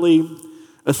temporarily,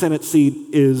 a Senate seat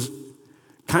is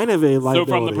kind of a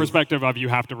liability. So from the perspective of you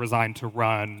have to resign to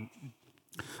run,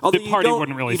 although the party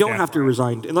wouldn't really. You don't have to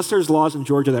resign unless there's laws in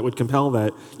Georgia that would compel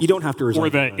that. You don't have to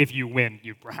resign. Or if you win,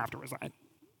 you have to resign.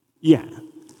 Yeah.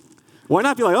 Why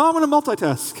not be like, I'm going to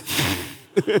multitask?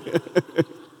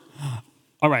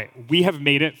 All right, we have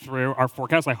made it through our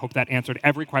forecast. I hope that answered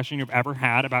every question you've ever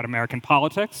had about American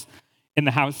politics in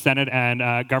the House, Senate,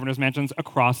 and governor's mansions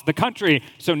across the country.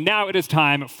 So now it is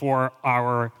time for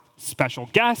our special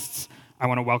guests. I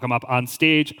want to welcome up on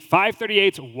stage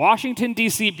 538's Washington,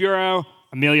 D.C. Bureau,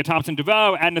 Amelia Thompson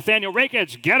DeVoe, and Nathaniel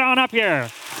Rakich. Get on up here.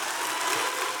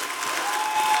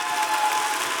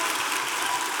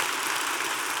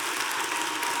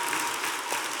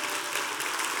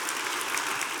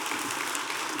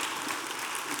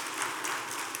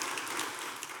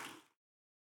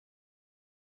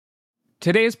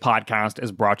 Today's podcast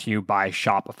is brought to you by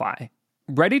Shopify.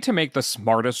 Ready to make the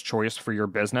smartest choice for your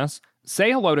business?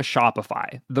 Say hello to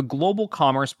Shopify, the global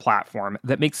commerce platform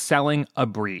that makes selling a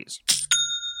breeze.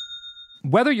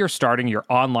 Whether you're starting your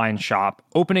online shop,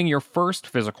 opening your first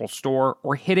physical store,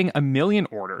 or hitting 1 million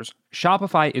orders,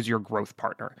 Shopify is your growth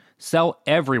partner. Sell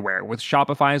everywhere with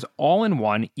Shopify's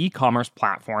all-in-one e-commerce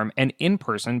platform and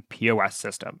in-person POS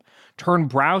system. Turn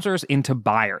browsers into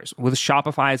buyers with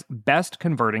Shopify's best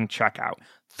converting checkout,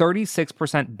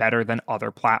 36% better than other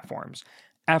platforms.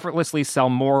 Effortlessly sell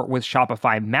more with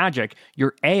Shopify Magic,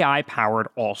 your AI-powered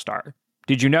all-star.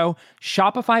 Did you know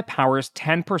Shopify powers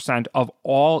 10% of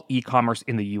all e-commerce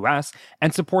in the US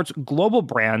and supports global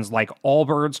brands like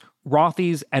Allbirds,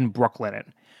 Rothy's, and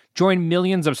Brooklinen. Join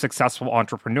millions of successful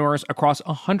entrepreneurs across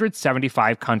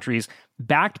 175 countries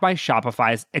backed by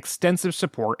Shopify's extensive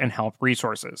support and help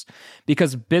resources.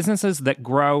 Because businesses that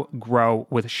grow, grow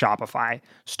with Shopify.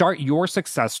 Start your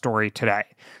success story today.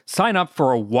 Sign up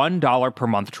for a $1 per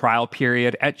month trial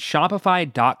period at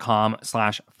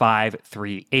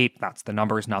shopify.com/538. That's the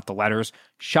numbers, not the letters.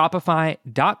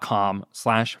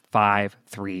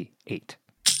 Shopify.com/538.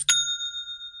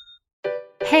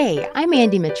 Hey, I'm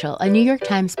Andy Mitchell, a New York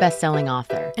Times bestselling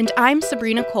author. And I'm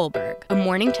Sabrina Kohlberg, a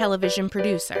morning television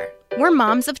producer. We're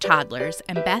moms of toddlers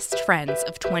and best friends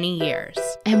of 20 years.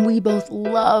 And we both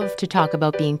love to talk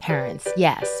about being parents,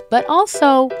 yes, but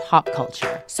also pop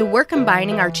culture. So we're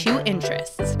combining our two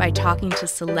interests by talking to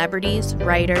celebrities,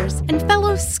 writers, and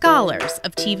fellow scholars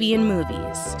of TV and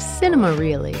movies. Cinema,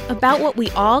 really. About what we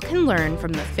all can learn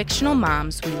from the fictional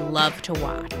moms we love to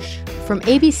watch. From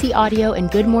ABC Audio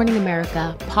and Good Morning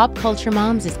America, Pop Culture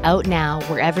Moms is out now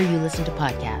wherever you listen to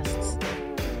podcasts.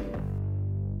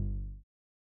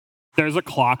 There's a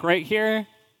clock right here.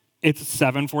 It's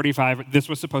 7:45. This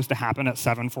was supposed to happen at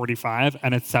 7:45,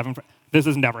 and it's 7. This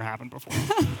has never happened before.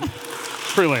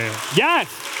 Truly. Yes.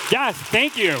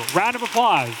 Thank you. Round of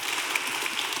applause.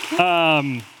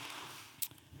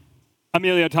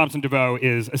 Amelia Thompson DeVoe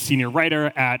is a senior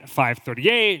writer at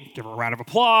 538. Give her a round of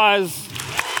applause.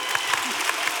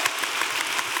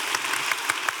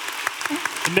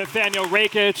 Nathaniel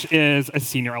Rakich is a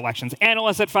senior elections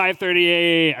analyst at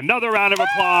 538. Another round of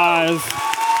applause.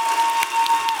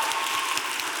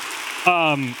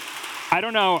 I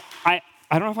don't know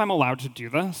if I'm allowed to do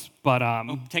this, but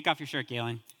take off your shirt,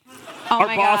 Galen.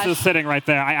 our boss is sitting right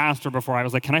there. I asked her before. I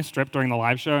was like, "Can I strip during the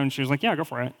live show?" And she was like, "Yeah, go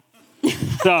for it."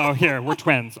 So here, we're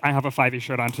twins. I have a 5e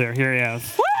shirt on too. Here he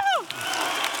is. Woo!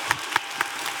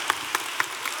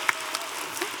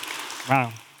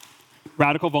 Wow.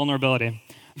 Radical vulnerability.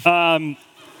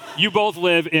 You both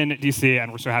live in DC,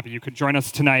 and we're so happy you could join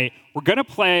us tonight. We're going to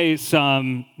play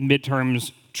some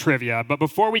midterms trivia, but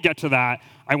before we get to that,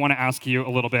 I want to ask you a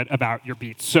little bit about your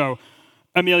beats. So,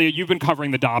 Amelia, you've been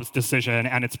covering the Dobbs decision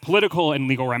and its political and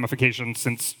legal ramifications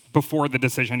since before the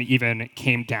decision even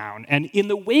came down. And in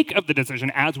the wake of the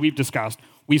decision, as we've discussed,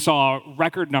 we saw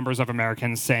record numbers of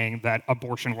Americans saying that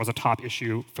abortion was a top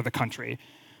issue for the country.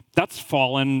 That's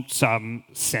fallen some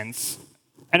since.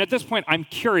 And at this point, I'm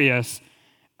curious,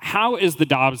 how is the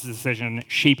Dobbs decision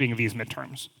shaping these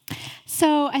midterms?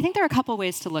 So I think there are a couple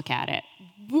ways to look at it.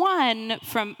 One,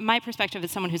 from my perspective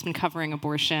as someone who's been covering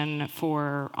abortion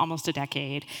for almost a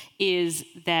decade, is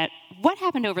that what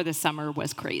happened over the summer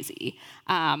was crazy.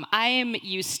 I am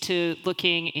used to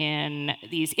looking in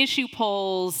these issue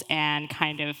polls and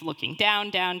kind of looking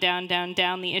down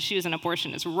the issues, and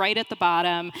abortion is right at the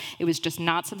bottom. It was just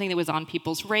not something that was on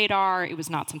people's radar. It was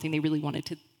not something they really wanted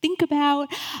to think about.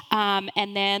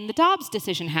 And then the Dobbs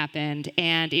decision happened,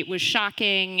 and it was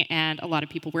shocking, and a lot of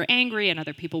people were angry, and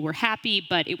other people were happy,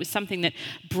 but it was something that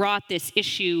brought this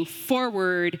issue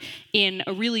forward in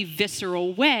a really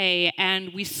visceral way,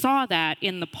 and we saw that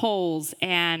in the polls,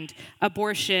 and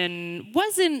abortion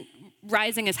wasn't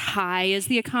rising as high as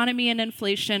the economy and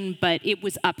inflation, but it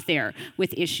was up there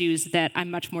with issues that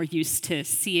I'm much more used to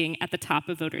seeing at the top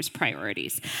of voters'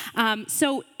 priorities.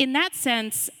 So in that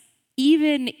sense,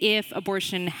 even if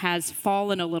abortion has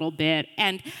fallen a little bit,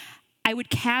 and I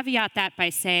would caveat that by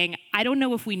saying, I don't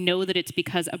know if we know that it's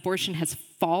because abortion has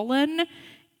fallen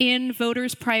in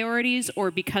voters' priorities or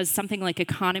because something like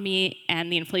economy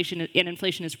and inflation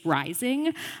is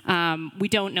rising. We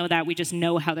don't know that. We just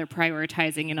know how they're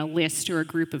prioritizing in a list or a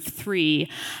group of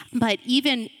three. But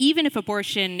even if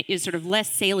abortion is sort of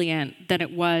less salient than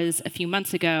it was a few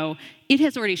months ago, it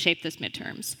has already shaped this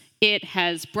midterms. It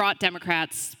has brought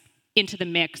Democrats into the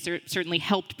mix, or certainly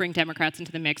helped bring Democrats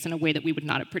into the mix in a way that we would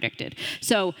not have predicted.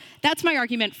 So that's my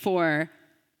argument for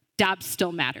Dobbs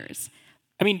still matters.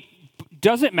 I mean,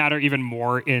 does it matter even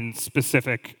more in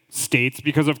specific states?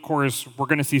 Because, of course, we're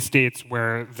going to see states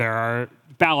where there are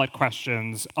ballot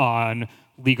questions on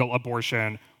legal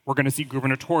abortion. We're going to see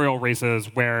gubernatorial races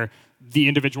where the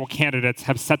individual candidates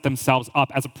have set themselves up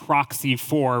as a proxy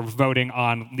for voting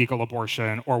on legal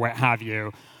abortion or what have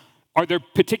you. Are there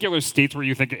particular states where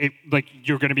you think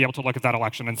you're going to be able to look at that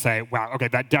election and say, wow, okay,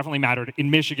 that definitely mattered in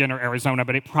Michigan or Arizona,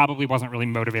 but it probably wasn't really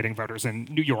motivating voters in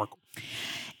New York?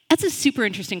 That's a super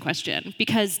interesting question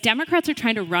because Democrats are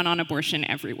trying to run on abortion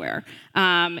everywhere.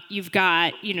 You've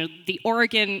got, the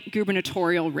Oregon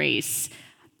gubernatorial race.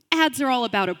 Ads are all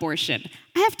about abortion.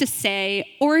 I have to say,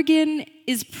 Oregon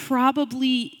is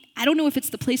probably, I don't know if it's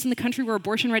the place in the country where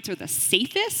abortion rights are the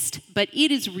safest, but it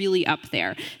is really up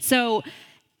there. So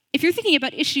if you're thinking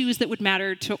about issues that would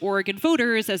matter to Oregon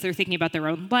voters as they're thinking about their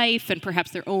own life and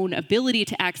perhaps their own ability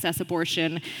to access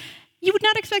abortion, you would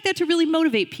not expect that to really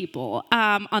motivate people.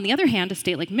 On the other hand, a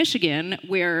state like Michigan,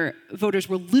 where voters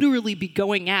will literally be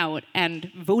going out and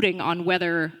voting on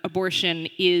whether abortion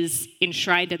is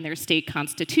enshrined in their state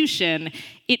constitution,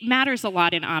 it matters a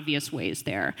lot in obvious ways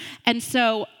there. And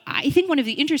so I think one of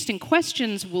the interesting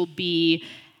questions will be,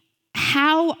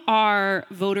 how are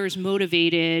voters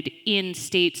motivated in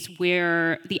states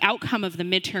where the outcome of the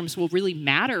midterms will really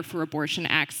matter for abortion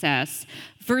access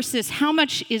versus how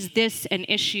much is this an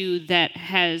issue that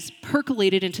has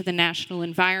percolated into the national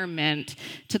environment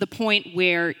to the point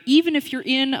where even if you're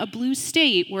in a blue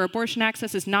state where abortion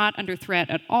access is not under threat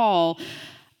at all,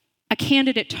 a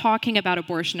candidate talking about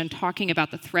abortion and talking about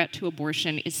the threat to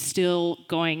abortion is still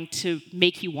going to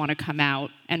make you want to come out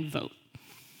and vote.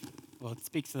 Well, it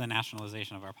speaks to the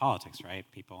nationalization of our politics, right?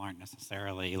 People aren't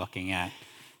necessarily looking at,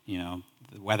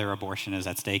 whether abortion is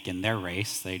at stake in their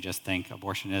race. They just think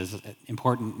abortion is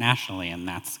important nationally, and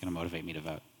that's going to motivate me to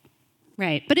vote.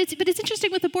 Right, but it's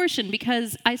interesting with abortion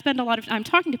because I spend a lot of time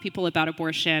talking to people about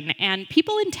abortion, and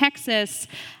people in Texas,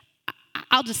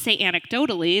 I'll just say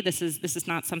anecdotally, this is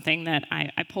not something that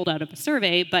I pulled out of a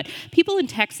survey, but people in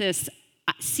Texas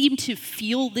seem to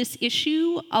feel this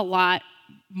issue a lot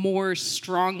more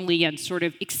strongly and sort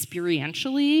of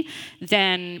experientially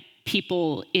than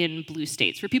people in blue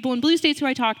states. For people in blue states who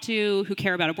I talk to who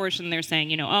care about abortion, they're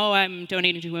saying, I'm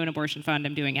donating to an abortion fund,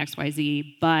 I'm doing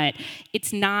XYZ, but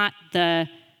it's not the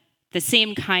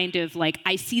same kind of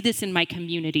I see this in my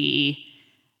community,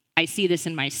 I see this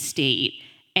in my state.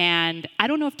 And I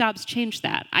don't know if Dobbs changed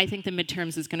that. I think the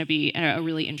midterms is going to be a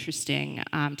really interesting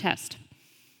test.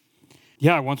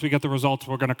 Yeah, once we get the results,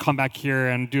 we're going to come back here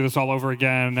and do this all over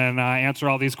again and answer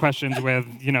all these questions with,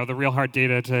 the real hard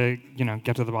data to,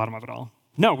 get to the bottom of it all.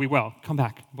 No, we will. Come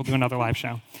back. We'll do another live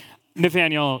show.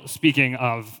 Nathaniel, speaking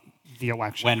of the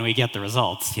election. When we get the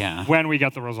results, yeah. When we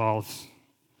get the results.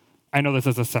 I know this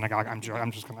is a synagogue. I'm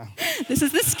just going to... This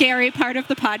is the scary part of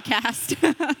the podcast.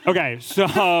 Okay,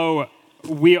 so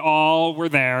we all were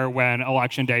there when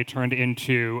Election Day turned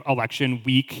into Election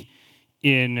Week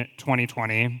in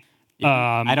 2020.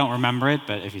 I don't remember it,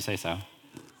 but if you say so.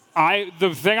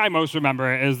 The thing I most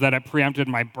remember is that it preempted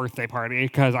my birthday party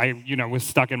because I, was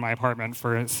stuck in my apartment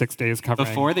for 6 days covering.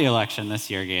 Before the election this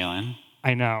year, Galen.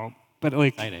 I know, but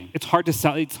like, Exciting. it's hard to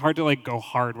sell. It's hard to like go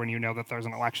hard when you know that there's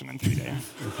an election in 3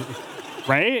 days,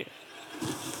 right?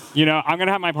 I'm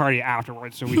gonna have my party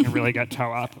afterwards so we can really get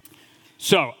toe up.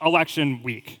 So, election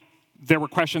week. There were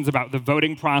questions about the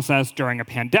voting process during a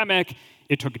pandemic.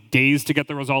 It took days to get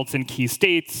the results in key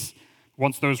states.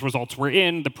 Once those results were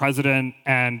in, the president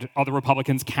and other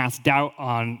Republicans cast doubt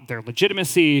on their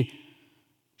legitimacy.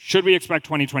 Should we expect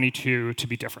 2022 to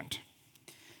be different?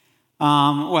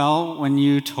 Well, when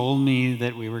you told me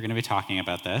that we were going to be talking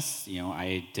about this,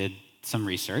 I did some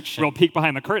research. Real peek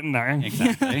behind the curtain there.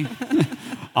 Exactly.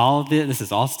 This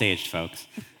is all staged, folks.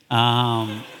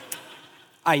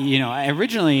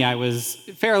 Originally I was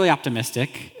fairly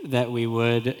optimistic that we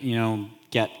would,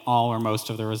 get all or most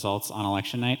of the results on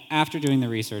election night. After doing the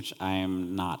research, I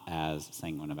am not as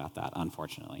sanguine about that,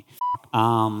 unfortunately.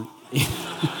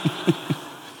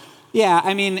 Yeah,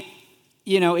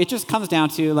 it just comes down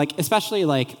to,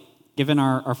 especially, given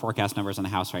our forecast numbers in the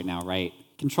House right now, right?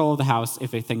 Control of the House,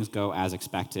 if things go as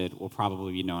expected, will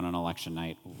probably be known on election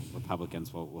night.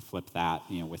 Republicans will flip that,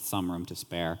 with some room to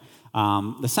spare.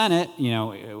 The Senate,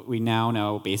 we now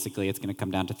know basically it's going to come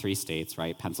down to 3 states,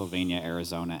 right? Pennsylvania,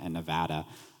 Arizona, and Nevada.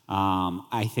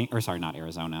 Not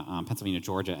Arizona, Pennsylvania,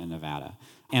 Georgia, and Nevada.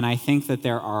 And I think that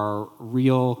there are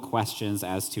real questions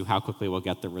as to how quickly we'll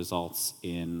get the results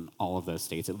in all of those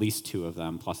states, at least 2 of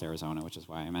them, plus Arizona, which is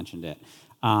why I mentioned it,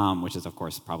 which is, of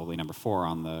course, probably number 4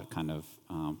 on the kind of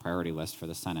priority list for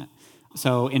the Senate.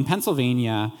 So in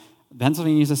Pennsylvania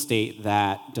is a state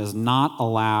that does not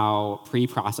allow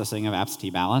pre-processing of absentee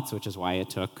ballots, which is why it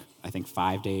took, I think,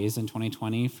 5 days in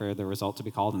 2020 for the result to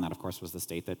be called, and that, of course, was the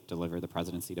state that delivered the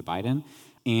presidency to Biden.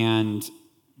 And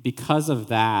because of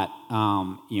that,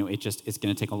 it's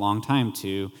going to take a long time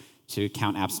to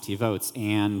count absentee votes.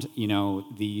 And,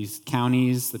 these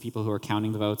counties, the people who are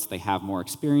counting the votes, they have more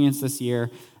experience this year.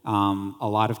 A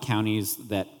lot of counties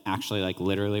that actually,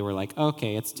 literally were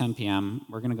okay, it's 10 p.m.,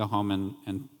 we're going to go home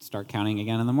and start counting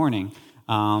again in the morning.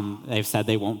 They've said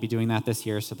they won't be doing that this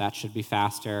year, so that should be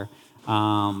faster.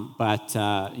 But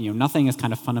nothing has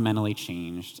kind of fundamentally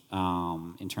changed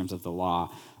in terms of the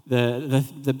law.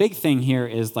 The big thing here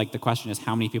is the question is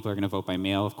how many people are going to vote by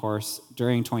mail. Of course,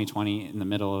 during 2020, in the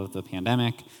middle of the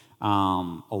pandemic,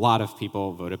 a lot of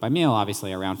people voted by mail.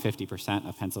 Obviously, around 50%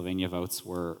 of Pennsylvania votes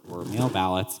were mail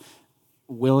ballots.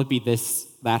 Will it be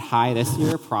that high this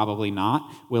year? Probably not.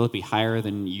 Will it be higher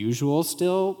than usual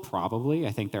still? Probably.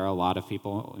 I think there are a lot of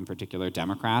people, in particular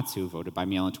Democrats, who voted by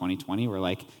mail in 2020 were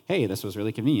like, hey, this was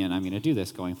really convenient. I'm going to do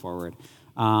this going forward.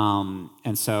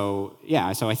 So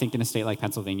I think in a state like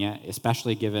Pennsylvania,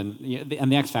 especially given,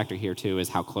 and the X factor here too is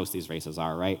how close these races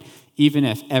are, right? Even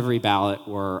if every ballot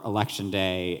were election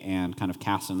day and kind of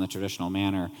cast in the traditional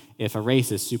manner, if a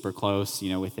race is super close,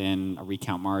 within a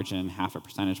recount margin, half a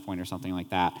percentage point or something like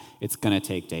that, it's going to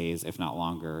take days, if not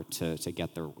longer, to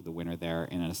get the winner there.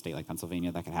 And in a state like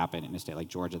Pennsylvania, that could happen. In a state like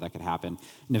Georgia, that could happen.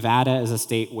 Nevada is a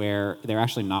state where they're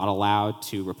actually not allowed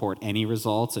to report any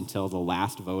results until the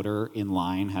last voter in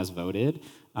line has voted.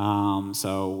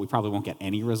 So we probably won't get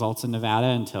any results in Nevada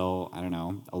until,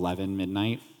 11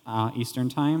 midnight Eastern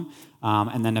time.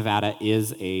 And then Nevada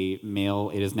is it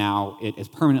is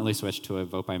permanently switched to a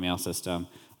vote by mail system.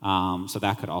 So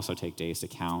that could also take days to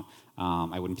count.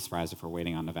 I wouldn't be surprised if we're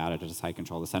waiting on Nevada to decide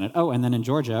control of the Senate. Oh, and then in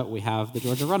Georgia, we have the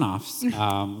Georgia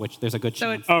runoffs, which there's a good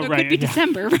chance. So it could be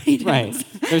December, right? Right.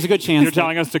 There's a good chance. You're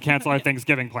telling us to cancel our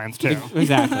Thanksgiving plans, too.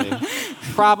 Exactly.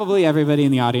 Probably everybody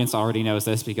in the audience already knows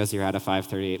this because you're at a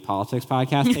 538 Politics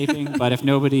podcast taping. But if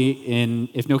no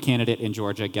candidate in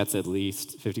Georgia gets at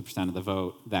least 50% of the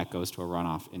vote, that goes to a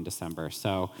runoff in December.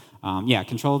 So,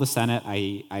 control of the Senate,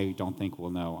 I don't think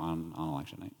we'll know on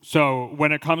election night. So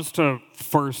when it comes to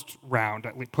first round,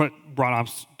 we put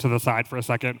runoffs to the side for a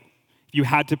second. You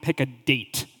had to pick a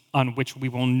date on which we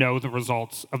will know the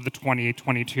results of the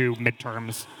 2022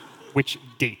 midterms. Which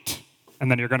date?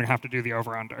 And then you're going to have to do the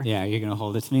over-under. Yeah, you're going to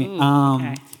hold it to me. Ooh,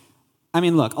 okay.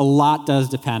 Look, a lot does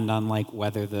depend on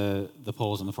whether the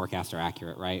polls and the forecast are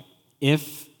accurate, right?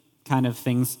 If kind of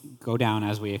things go down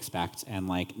as we expect, and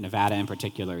Nevada in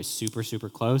particular is super, super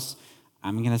close,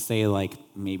 I'm going to say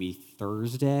maybe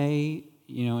Thursday,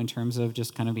 in terms of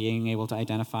just kind of being able to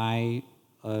identify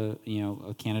a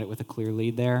candidate with a clear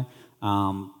lead there.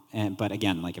 But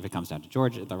again, like if it comes down to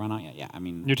Georgia, the runoff, I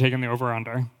mean, You're taking the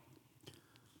over/under.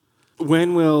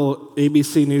 When will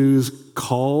ABC News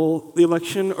call the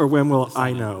election, or when will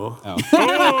I know? oh.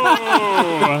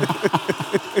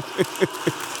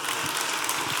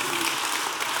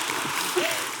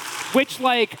 Which,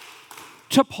 like,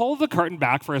 to pull the curtain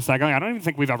back for a second, I don't even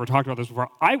think we've ever talked about this before.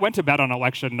 I went to bed on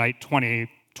election night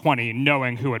 2020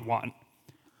 knowing who had won.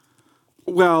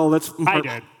 Well, that's I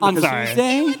did. On Sorry.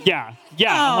 Tuesday? Yeah.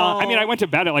 I mean, I went to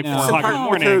bed at like 4 o'clock in the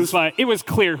morning, Because- but it was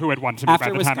clear who had won to me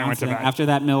After by the time I went to Wisconsin, bed. after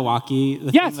that Milwaukee,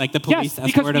 Yes, like the police yes,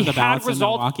 because escort we of the had ballots in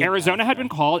results. Milwaukee. Arizona had been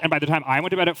called, and by the time I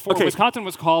went to bed at 4, Okay. Wisconsin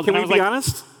was called, Can and I we was be like,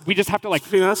 honest? we just have to like.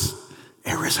 Between us,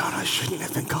 Arizona shouldn't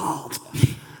have been called.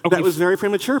 Okay, That was very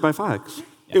premature by Fox.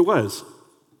 It was.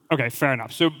 okay, fair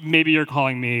enough. So maybe you're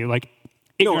calling me like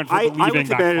No, ignorant for I believing went to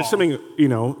that bed call. assuming,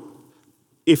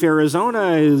 if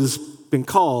Arizona has been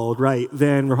called, right,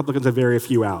 then Republicans have very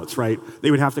few outs, right? They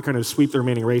would have to kind of sweep the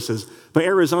remaining races. But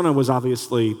Arizona was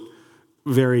obviously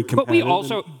very competitive. But we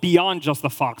also, beyond just the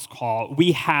Fox call,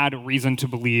 we had reason to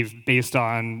believe, based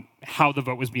on how the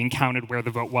vote was being counted, where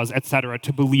the vote was, et cetera,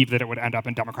 to believe that it would end up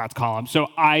in Democrats' column. So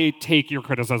I take your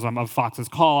criticism of Fox's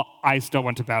call. I still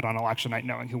went to bed on election night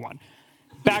knowing who won.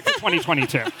 Back to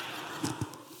 2022.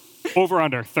 Over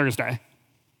under Thursday.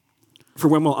 For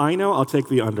when will I know? I'll take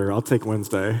the under. I'll take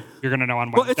Wednesday. You're gonna know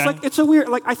on Well, Wednesday. it's a weird,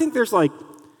 I think there's like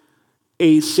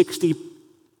a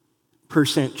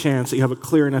 60% chance that you have a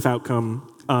clear enough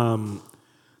outcome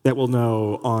that we'll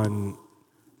know on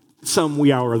some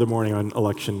wee hour of the morning on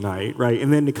election night, right?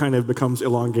 And then it kind of becomes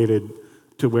elongated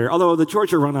to where, although the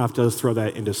Georgia runoff does throw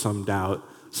that into some doubt.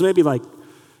 So maybe like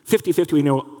 50-50,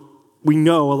 we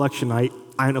know election night.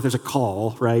 I don't know if there's a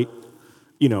call, right?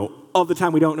 Of the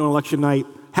time we don't know election night,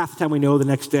 half the time we know the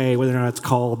next day whether or not it's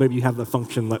called. Maybe you have the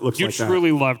function that looks you like that.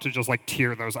 truly love to just like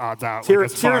tear those odds out. Tear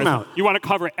as far them as- out. You want to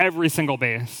cover every single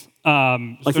base.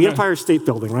 Like So the no- Empire State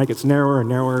Building, right? It's narrower and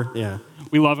narrower. Yeah.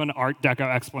 We love an Art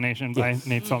Deco explanation by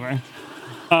Nate Silver.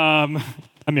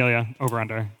 Amelia, over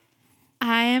under.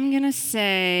 I am going to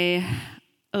say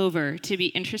over to be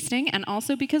interesting, and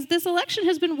also because this election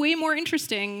has been way more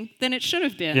interesting than it should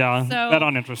have been. Yeah, so that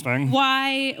uninteresting.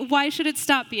 why should it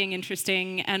stop being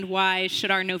interesting, and why should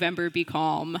our November be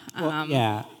calm?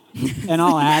 Yeah. And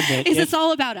I'll add that It's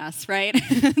all about us, right?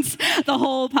 The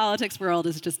whole politics world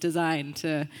is just designed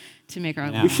to make our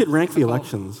We lives should rank the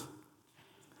difficult. elections.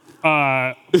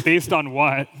 Based on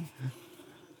what?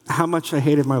 How much I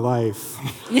hated my life.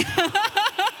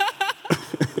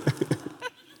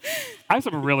 I have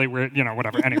some really weird,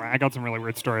 whatever. Anyway, I got some really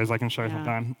weird stories I can show you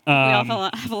sometime. We all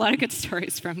have a lot of good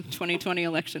stories from 2020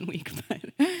 election week. But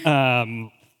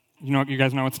You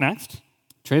guys know what's next?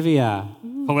 trivia.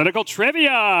 Political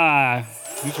trivia.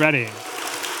 Who's ready?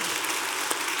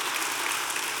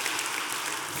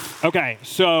 Okay,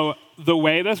 so the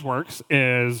way this works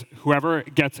is whoever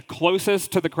gets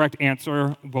closest to the correct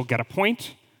answer will get a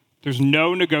point. There's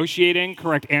no negotiating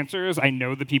correct answers. I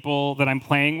know the people that I'm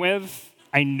playing with.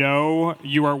 I know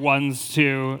you are ones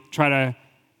to try to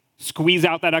squeeze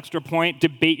out that extra point,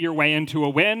 debate your way into a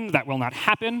win. That will not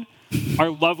happen. Our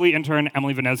lovely intern,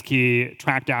 Emily Vinesky,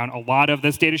 tracked down a lot of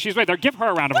this data. She's right there. Give her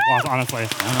a round of applause, honestly.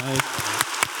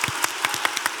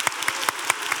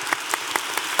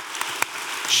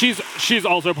 She's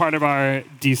also part of our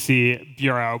DC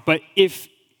bureau. But if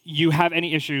you have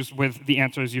any issues with the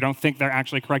answers, you don't think they're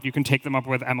actually correct, you can take them up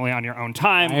with Emily on your own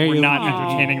time. Why are We're you not lying?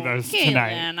 entertaining those tonight.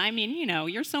 Galen, I mean,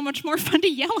 you're so much more fun to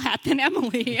yell at than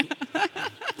Emily.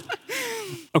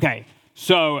 Okay,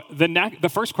 so the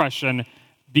first question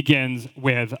begins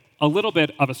with a little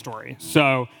bit of a story.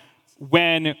 So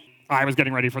when I was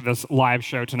getting ready for this live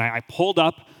show tonight, I pulled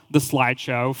up the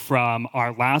slideshow from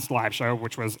our last live show,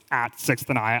 which was at 6th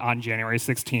and I on January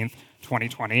 16th,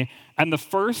 2020. And the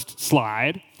first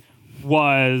slide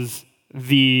was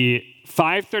the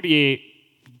 538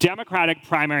 Democratic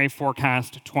primary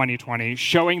forecast 2020,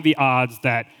 showing the odds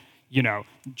that,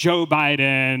 Joe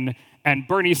Biden and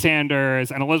Bernie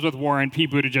Sanders and Elizabeth Warren,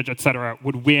 Pete Buttigieg, et cetera,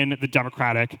 would win the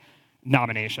Democratic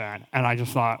nomination. And I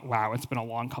just thought, wow, it's been a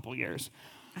long couple years.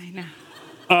 I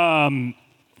know.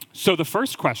 So the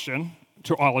first question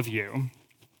to all of you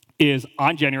is,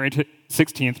 on January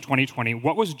 16th, 2020,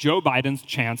 what was Joe Biden's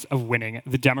chance of winning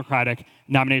the Democratic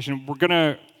nomination? We're going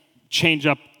to change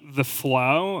up the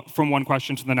flow from one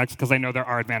question to the next because I know there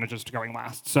are advantages to going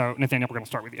last. So, Nathaniel, we're going to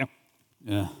start with you.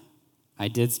 Yeah. I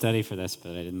did study for this,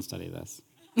 but I didn't study this.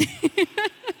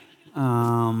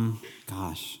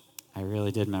 Gosh, I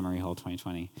really did memory hole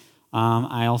 2020.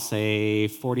 I'll say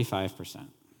 45%.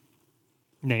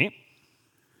 Nate?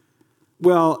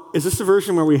 Well, is this the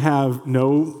version where we have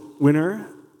no winner,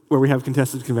 where we have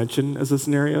contested convention as a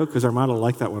scenario? Because our model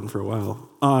liked that one for a while.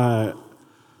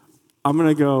 I'm going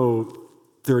to go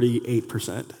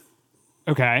 38%.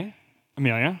 Okay.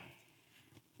 Amelia?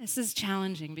 This is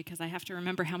challenging because I have to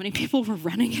remember how many people were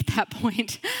running at that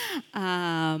point.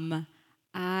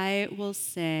 I will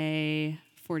say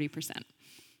 40%.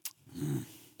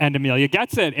 And Amelia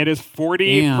gets it. It is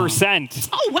 40%.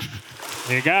 Oh, wow.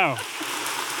 There you go.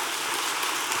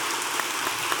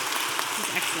 This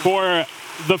is excellent. For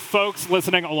the folks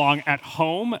listening along at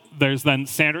home, there's then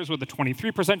Sanders with a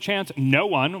 23% chance, no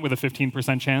one with a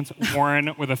 15% chance,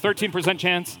 Warren with a 13%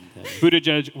 chance,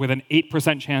 Buttigieg with an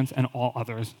 8% chance, and all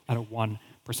others at a 1%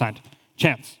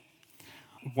 chance.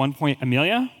 1 point,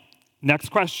 Amelia. Next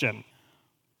question.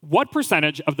 What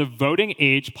percentage of the voting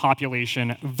age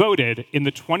population voted in the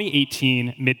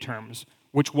 2018 midterms,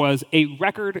 which was a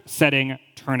record-setting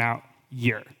turnout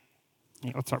year?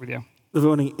 Yeah, let's start with you. The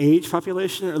voting age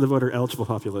population or the voter eligible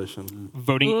population?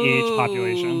 Voting age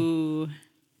population.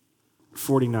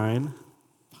 49.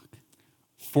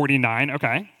 49,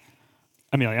 okay.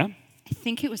 Amelia? I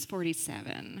think it was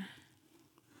 47.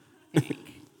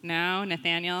 No,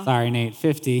 Nathaniel? Sorry, Nate.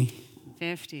 50.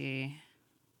 50.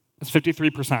 It's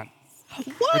 53%. Whoa!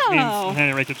 Which means,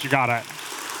 hey, Rachel, you got it.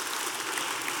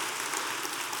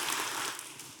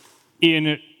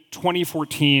 In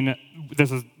 2014,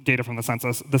 this is data from the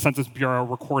Census Bureau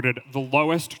recorded the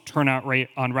lowest turnout rate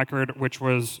on record, which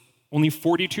was only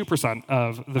 42%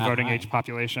 of the voting age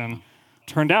population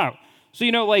turned out. So,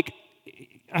 you know, like,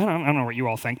 I don't know what you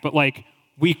all think, but like,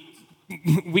 we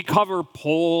cover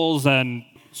polls and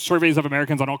surveys of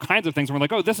Americans on all kinds of things, and we're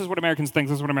like, oh, this is what Americans think,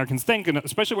 this is what Americans think, and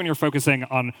especially when you're focusing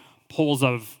on polls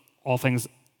of all things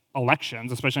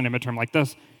elections, especially in a midterm like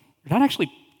this, you're not actually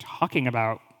talking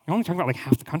about, you're only talking about like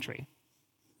half the country.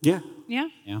 Yeah. Yeah.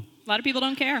 A lot of people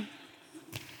don't care.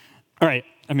 All right,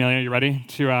 Amelia, you ready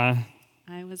to... I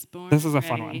was born This is a ready.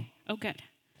 fun one. Oh, good.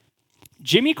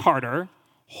 Jimmy Carter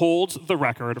holds the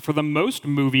record for the most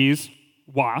movies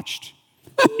watched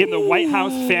in the White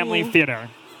House Family Theater.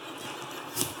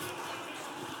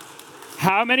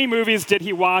 How many movies did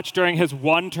he watch during his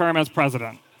one term as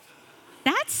president?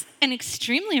 That's an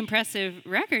extremely impressive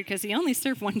record because he only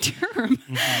served one term.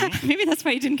 Maybe that's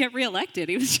why he didn't get reelected.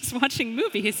 He was just watching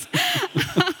movies.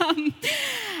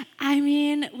 I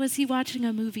mean, was he watching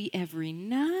a movie every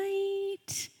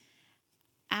night?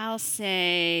 I'll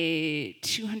say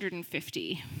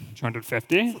 250.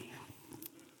 250.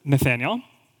 Nathaniel?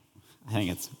 I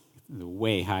think it's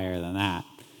way higher than that.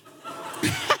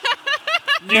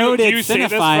 Do Noted you say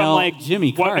this from cinephile like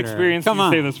Jimmy what Carter. experience Come do you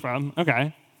on. say this from?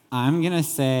 Okay. I'm going to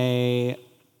say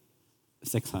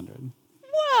 600.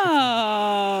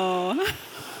 Whoa.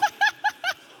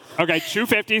 Okay,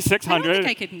 250, 600. I don't think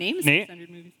I could name Nate? 600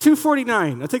 movies.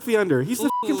 249. I'll take the under. He's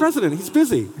the fucking president. He's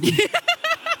busy.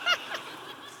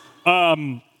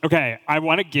 Okay, I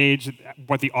want to gauge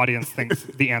what the audience thinks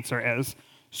the answer is.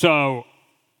 So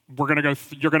we're gonna go.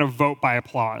 You're gonna vote by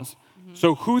applause.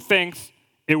 So who thinks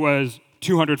it was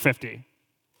 250?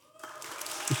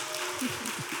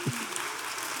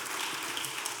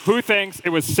 Who thinks it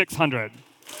was 600?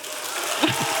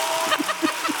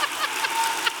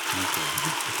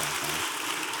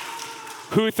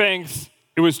 Who thinks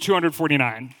it was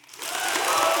 249?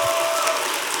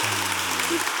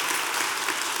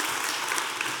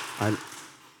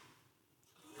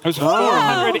 It was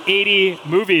 480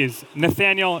 movies.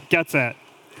 Nathaniel gets it.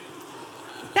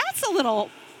 That's a little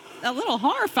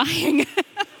horrifying.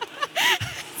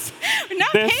 We're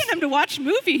not This- paying him to watch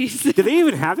movies. Did they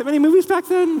even have that many movies back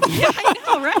then? Yeah, I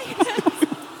know, right?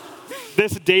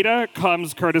 This data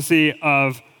comes courtesy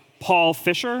of Paul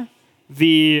Fisher,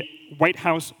 the White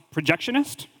House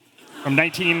projectionist from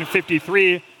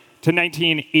 1953 to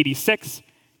 1986.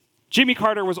 Jimmy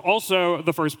Carter was also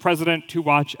the first president to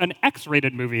watch an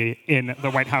X-rated movie in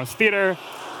the White House theater,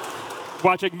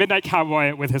 watching Midnight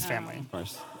Cowboy with his family. Of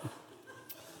course.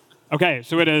 Okay,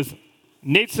 so it is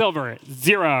Nate Silver,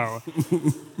 0.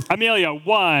 Amelia,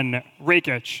 1.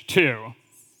 Rakic, 2.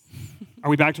 Are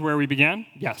we back to where we began?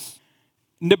 Yes.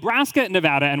 Nebraska,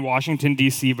 Nevada, and Washington,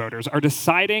 D.C. voters are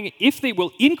deciding if they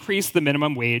will increase the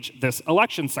minimum wage this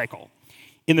election cycle.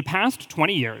 In the past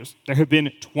 20 years, there have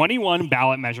been 21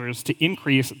 ballot measures to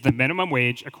increase the minimum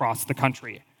wage across the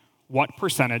country. What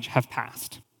percentage have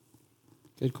passed?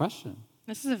 Good question.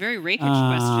 This is a very rakish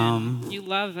question. You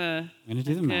love a gonna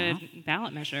do the good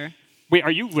ballot measure. Wait, are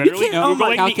you literally can't- oh my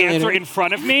Googling the calculator. answer in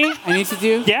front of me? I need to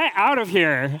do. Get out of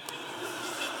here.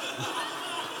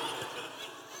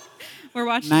 We're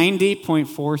watching.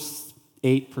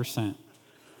 90.48%.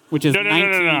 Which is No.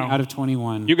 19 out of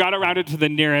 21. You got to round it to the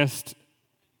nearest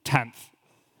tenth.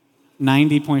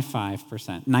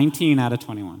 90.5%. 19 out of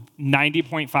 21.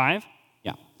 90.5?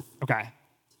 Yeah. Okay.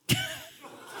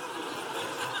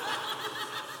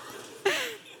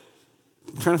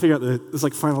 I'm trying to figure out this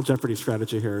like Final Jeopardy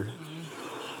strategy here.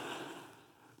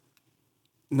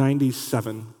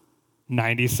 97,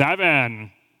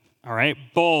 97. All right.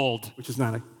 Bold. which is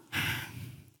not a.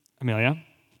 Amelia?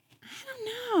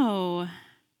 No. I'm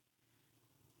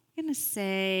going to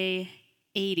say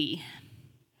 80.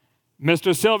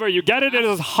 Mr. Silver, you get it. It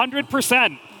is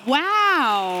 100%.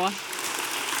 Wow.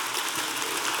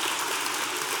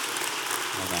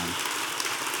 Well done.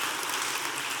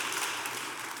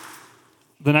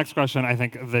 The next question, I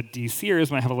think the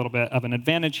DCers might have a little bit of an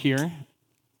advantage here.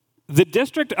 The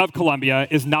District of Columbia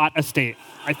is not a state.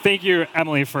 I thank you,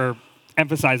 Emily, for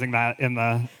emphasizing that in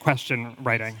the question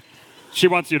writing. She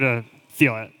wants you to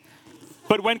feel it.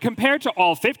 But when compared to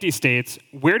all 50 states,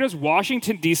 where does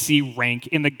Washington, D.C. rank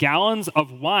in the gallons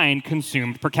of wine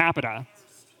consumed per capita?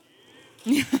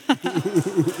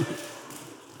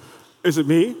 Is it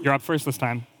me? You're up first this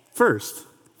time. First.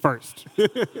 First.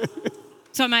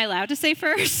 So am I allowed to say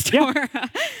first? Yeah. Or,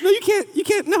 No, you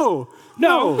can't, no.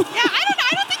 No. yeah, I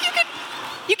don't think you could.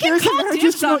 You can't There's call a-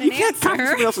 dibs on you an can't copy answer.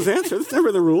 somebody else's answer. That's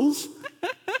never the rules.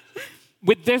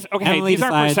 With this, okay, Emily these are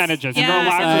decides. percentages. Yeah, You're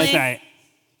allowed to decides. say.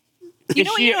 You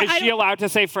know what, Is she allowed to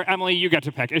say for Emily? You get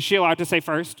to pick. Is she allowed to say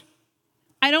first?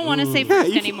 I don't want to say Yeah, first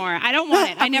you can- anymore. I don't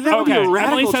want it. I never. that would be Okay. a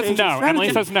radical Emily says change in no. Emily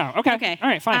strategy. says no. Okay. Okay. All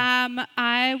right. Fine.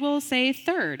 I will say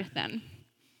third then.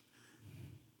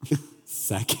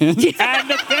 Second. And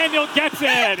Nathaniel gets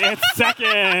it. It's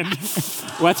second.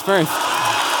 What's first?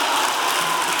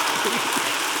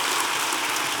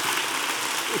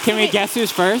 Can we guess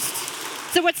who's first?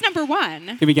 So what's number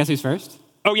one? Can we guess who's first?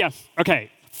 Oh yes.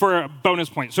 Okay. For a bonus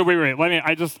point. So wait. Let me.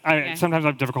 Okay. Sometimes I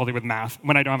have difficulty with math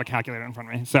when I don't have a calculator in front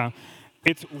of me. So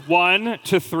it's 1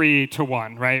 to 3 to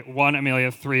 1, right? 1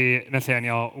 Amelia, 3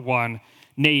 Nathaniel, 1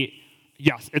 Nate.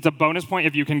 Yes, it's a bonus point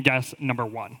if you can guess number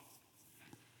 1.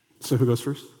 So who goes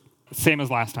first? Same as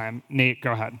last time. Nate,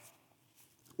 go ahead.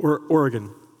 Or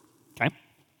Oregon. Okay.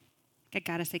 I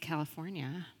gotta say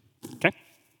California, Okay.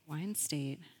 wine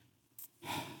state.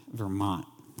 Vermont.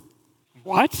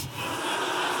 What?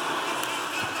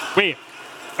 Wait.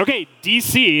 Okay,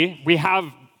 DC, we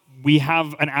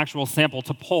have an actual sample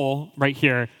to pull right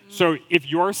here. So if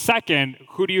you're second,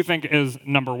 who do you think is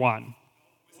number 1?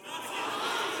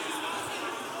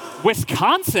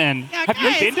 Wisconsin? Yeah, Have you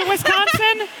guys. been to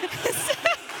Wisconsin?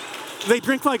 They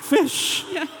drink like fish.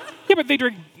 Yeah, but they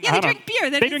drink. Yeah, they drink beer.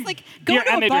 They drink just like go beer to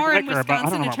and a they drink bar in liquor, but I don't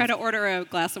Wisconsin know and try to about- order a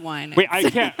glass of wine. Wait, I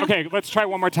can't. Okay, let's try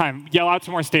one more time. Yell out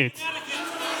some more states.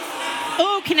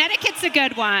 Oh, Connecticut's a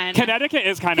good one. Connecticut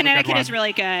is kind of a good Connecticut one. is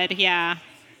really good. Yeah.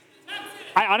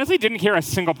 I honestly didn't hear a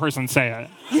single person say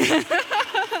it.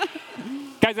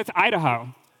 Guys, it's Idaho.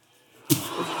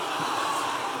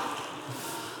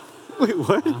 Wait,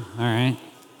 what? All right.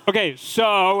 Okay,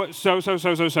 so.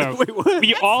 Wait, what?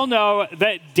 We all know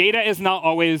that data is not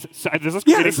always. This is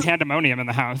Yeah, creating this is- pandemonium in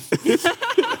the house.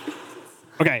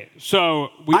 Okay, so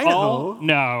we Idaho. all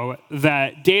know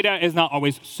that data is not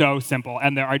always so simple,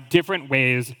 and there are different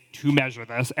ways to measure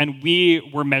this, and we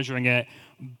were measuring it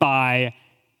by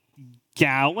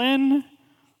gallon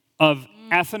of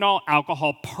ethanol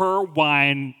alcohol per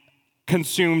wine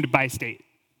consumed by state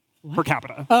per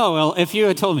capita. Oh, well, if you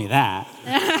had told me that.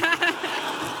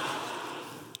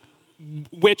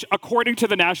 Which, according to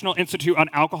the National Institute on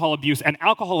Alcohol Abuse and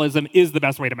Alcoholism, is the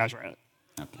best way to measure it.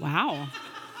 Wow.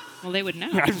 Well, they would know.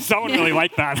 Someone really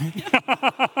liked that.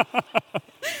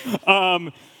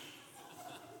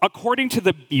 According to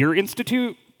the Beer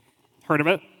Institute, heard of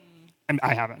it?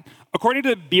 I haven't. According to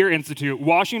the Beer Institute,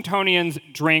 Washingtonians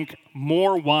drink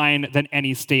more wine than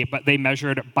any state, but they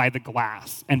measured by the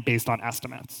glass and based on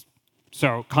estimates.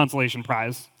 So, consolation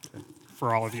prize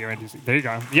for all of you in DC. There you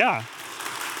go. Yeah.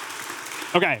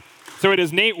 Okay, so it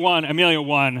is Nate 1, Amelia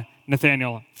 1,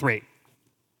 Nathaniel 3.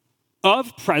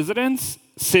 Of presidents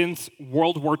since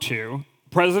World War II,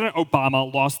 President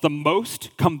Obama lost the most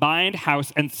combined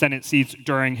House and Senate seats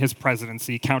during his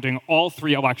presidency, counting all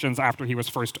 3 elections after he was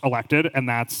first elected, and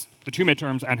that's the 2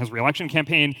 midterms and his re-election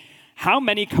campaign. How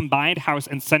many combined House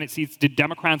and Senate seats did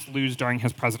Democrats lose during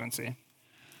his presidency?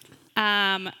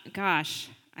 Gosh,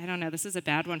 I don't know. This is a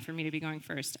bad one for me to be going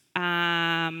first.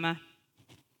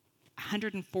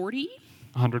 140?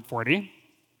 140.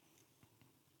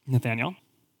 Nathaniel?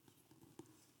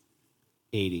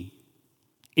 80.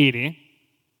 80.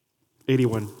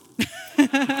 81.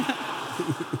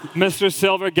 Mr.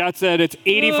 Silver gets it. It's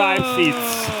 85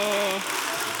 seats.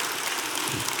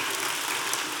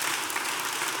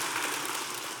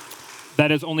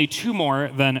 That is only 2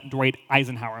 more than Dwight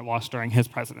Eisenhower lost during his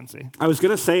presidency. I was going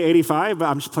to say 85, but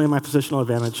I'm just playing my positional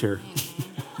advantage here.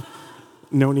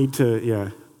 No need to,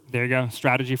 yeah. There you go.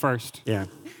 Strategy first. Yeah.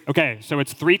 Okay, so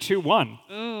it's 3, 2, 1.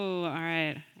 Oh, all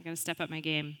right. I got to step up my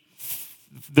game.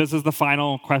 This is the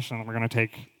final question. We're going to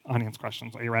take audience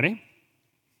questions. Are you ready?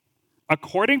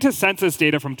 According to census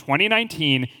data from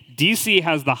 2019, DC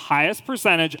has the highest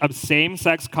percentage of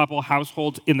same-sex couple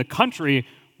households in the country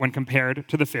when compared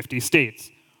to the 50 states.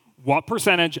 What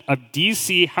percentage of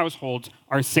DC households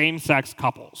are same-sex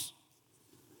couples?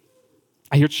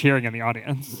 I hear cheering in the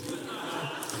audience.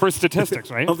 For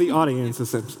statistics, right? Of the audience,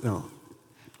 no.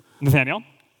 Nathaniel?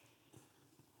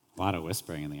 A lot of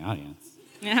whispering in the audience.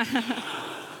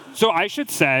 So I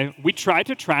should say, we tried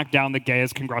to track down the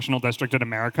gayest congressional district in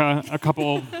America a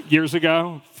couple years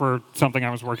ago for something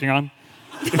I was working on.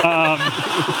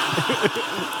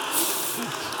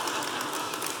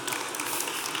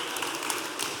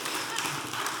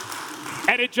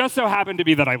 And it just so happened to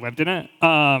be that I lived in it.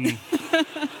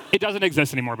 It doesn't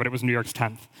exist anymore, but it was New York's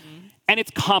 10th. And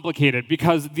it's complicated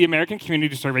because the American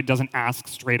Community Survey doesn't ask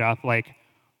straight up, like,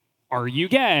 are you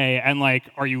gay? And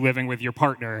like, are you living with your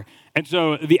partner? And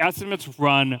so the estimates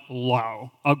run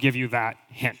low. I'll give you that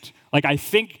hint. Like, I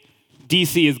think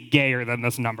DC is gayer than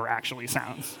this number actually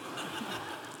sounds.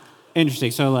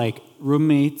 Interesting. So like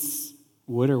roommates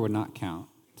would or would not count.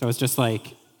 So it's just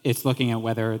like, it's looking at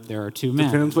whether there are 2 men.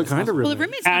 Depends what kind of roommate. Well, the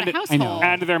roommate's not a household. I know.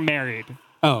 And they're married.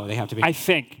 Oh, they have to be. I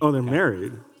think. Oh, they're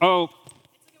married. Oh.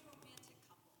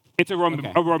 It's a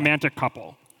romantic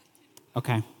couple.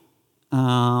 Okay.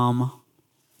 I'm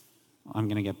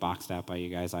going to get boxed out by you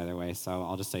guys either way, so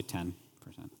I'll just say 10%.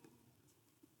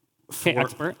 Okay,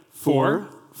 expert. 4.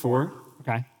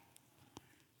 Okay.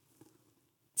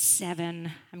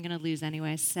 7. I'm going to lose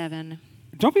anyway. 7.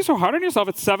 Don't be so hard on yourself.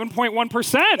 It's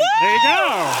 7.1%. There you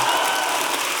go.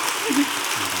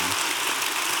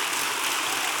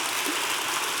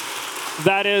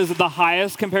 That is the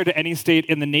highest compared to any state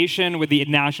in the nation, with the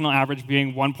national average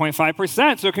being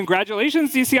 1.5%. So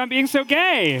congratulations, DC, on being so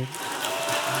gay.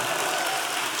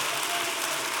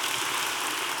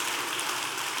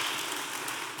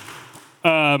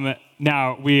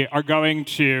 Now, we are going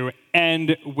to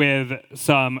end with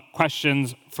some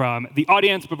questions from the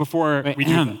audience, but before we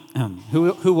do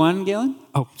who won, Galen?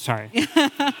 Oh, sorry.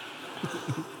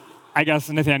 I guess,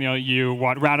 Nathaniel, you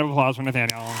want round of applause for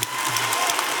Nathaniel.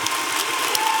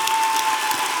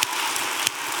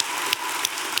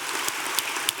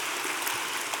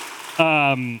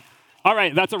 All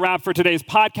right, that's a wrap for today's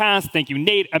podcast. Thank you,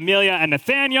 Nate, Amelia, and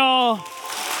Nathaniel.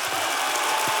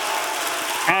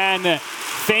 And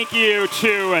thank you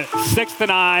to Sixth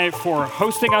and I for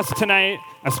hosting us tonight.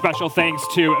 A special thanks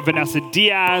to Vanessa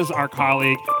Diaz, our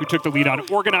colleague, who took the lead on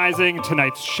organizing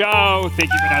tonight's show.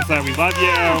 Thank you, Vanessa. We love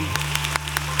you.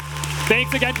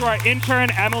 Thanks again to our intern,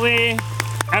 Emily.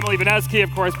 Emily Vineski,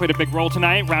 of course, played a big role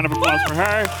tonight. Round of applause for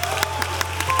her.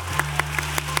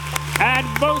 And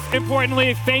most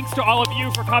importantly, thanks to all of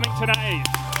you for coming tonight.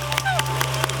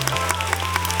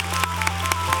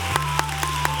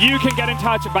 You can get in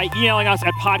touch by emailing us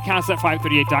at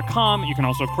podcasts@538.com. You can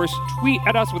also, of course, tweet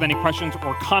at us with any questions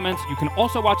or comments. You can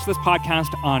also watch this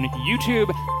podcast on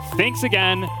YouTube. Thanks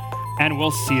again, and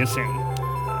we'll see you soon.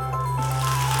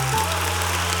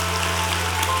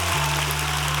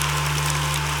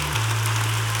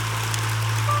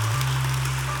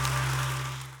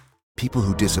 People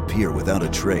who disappear without a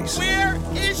trace. Where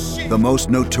is she? The most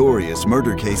notorious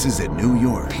murder cases in New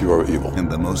York. Pure evil. And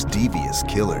the most devious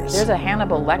killers. There's a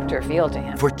Hannibal Lecter feel to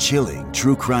him. For chilling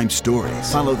true crime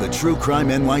stories, follow the True Crime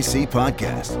NYC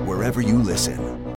podcast wherever you listen.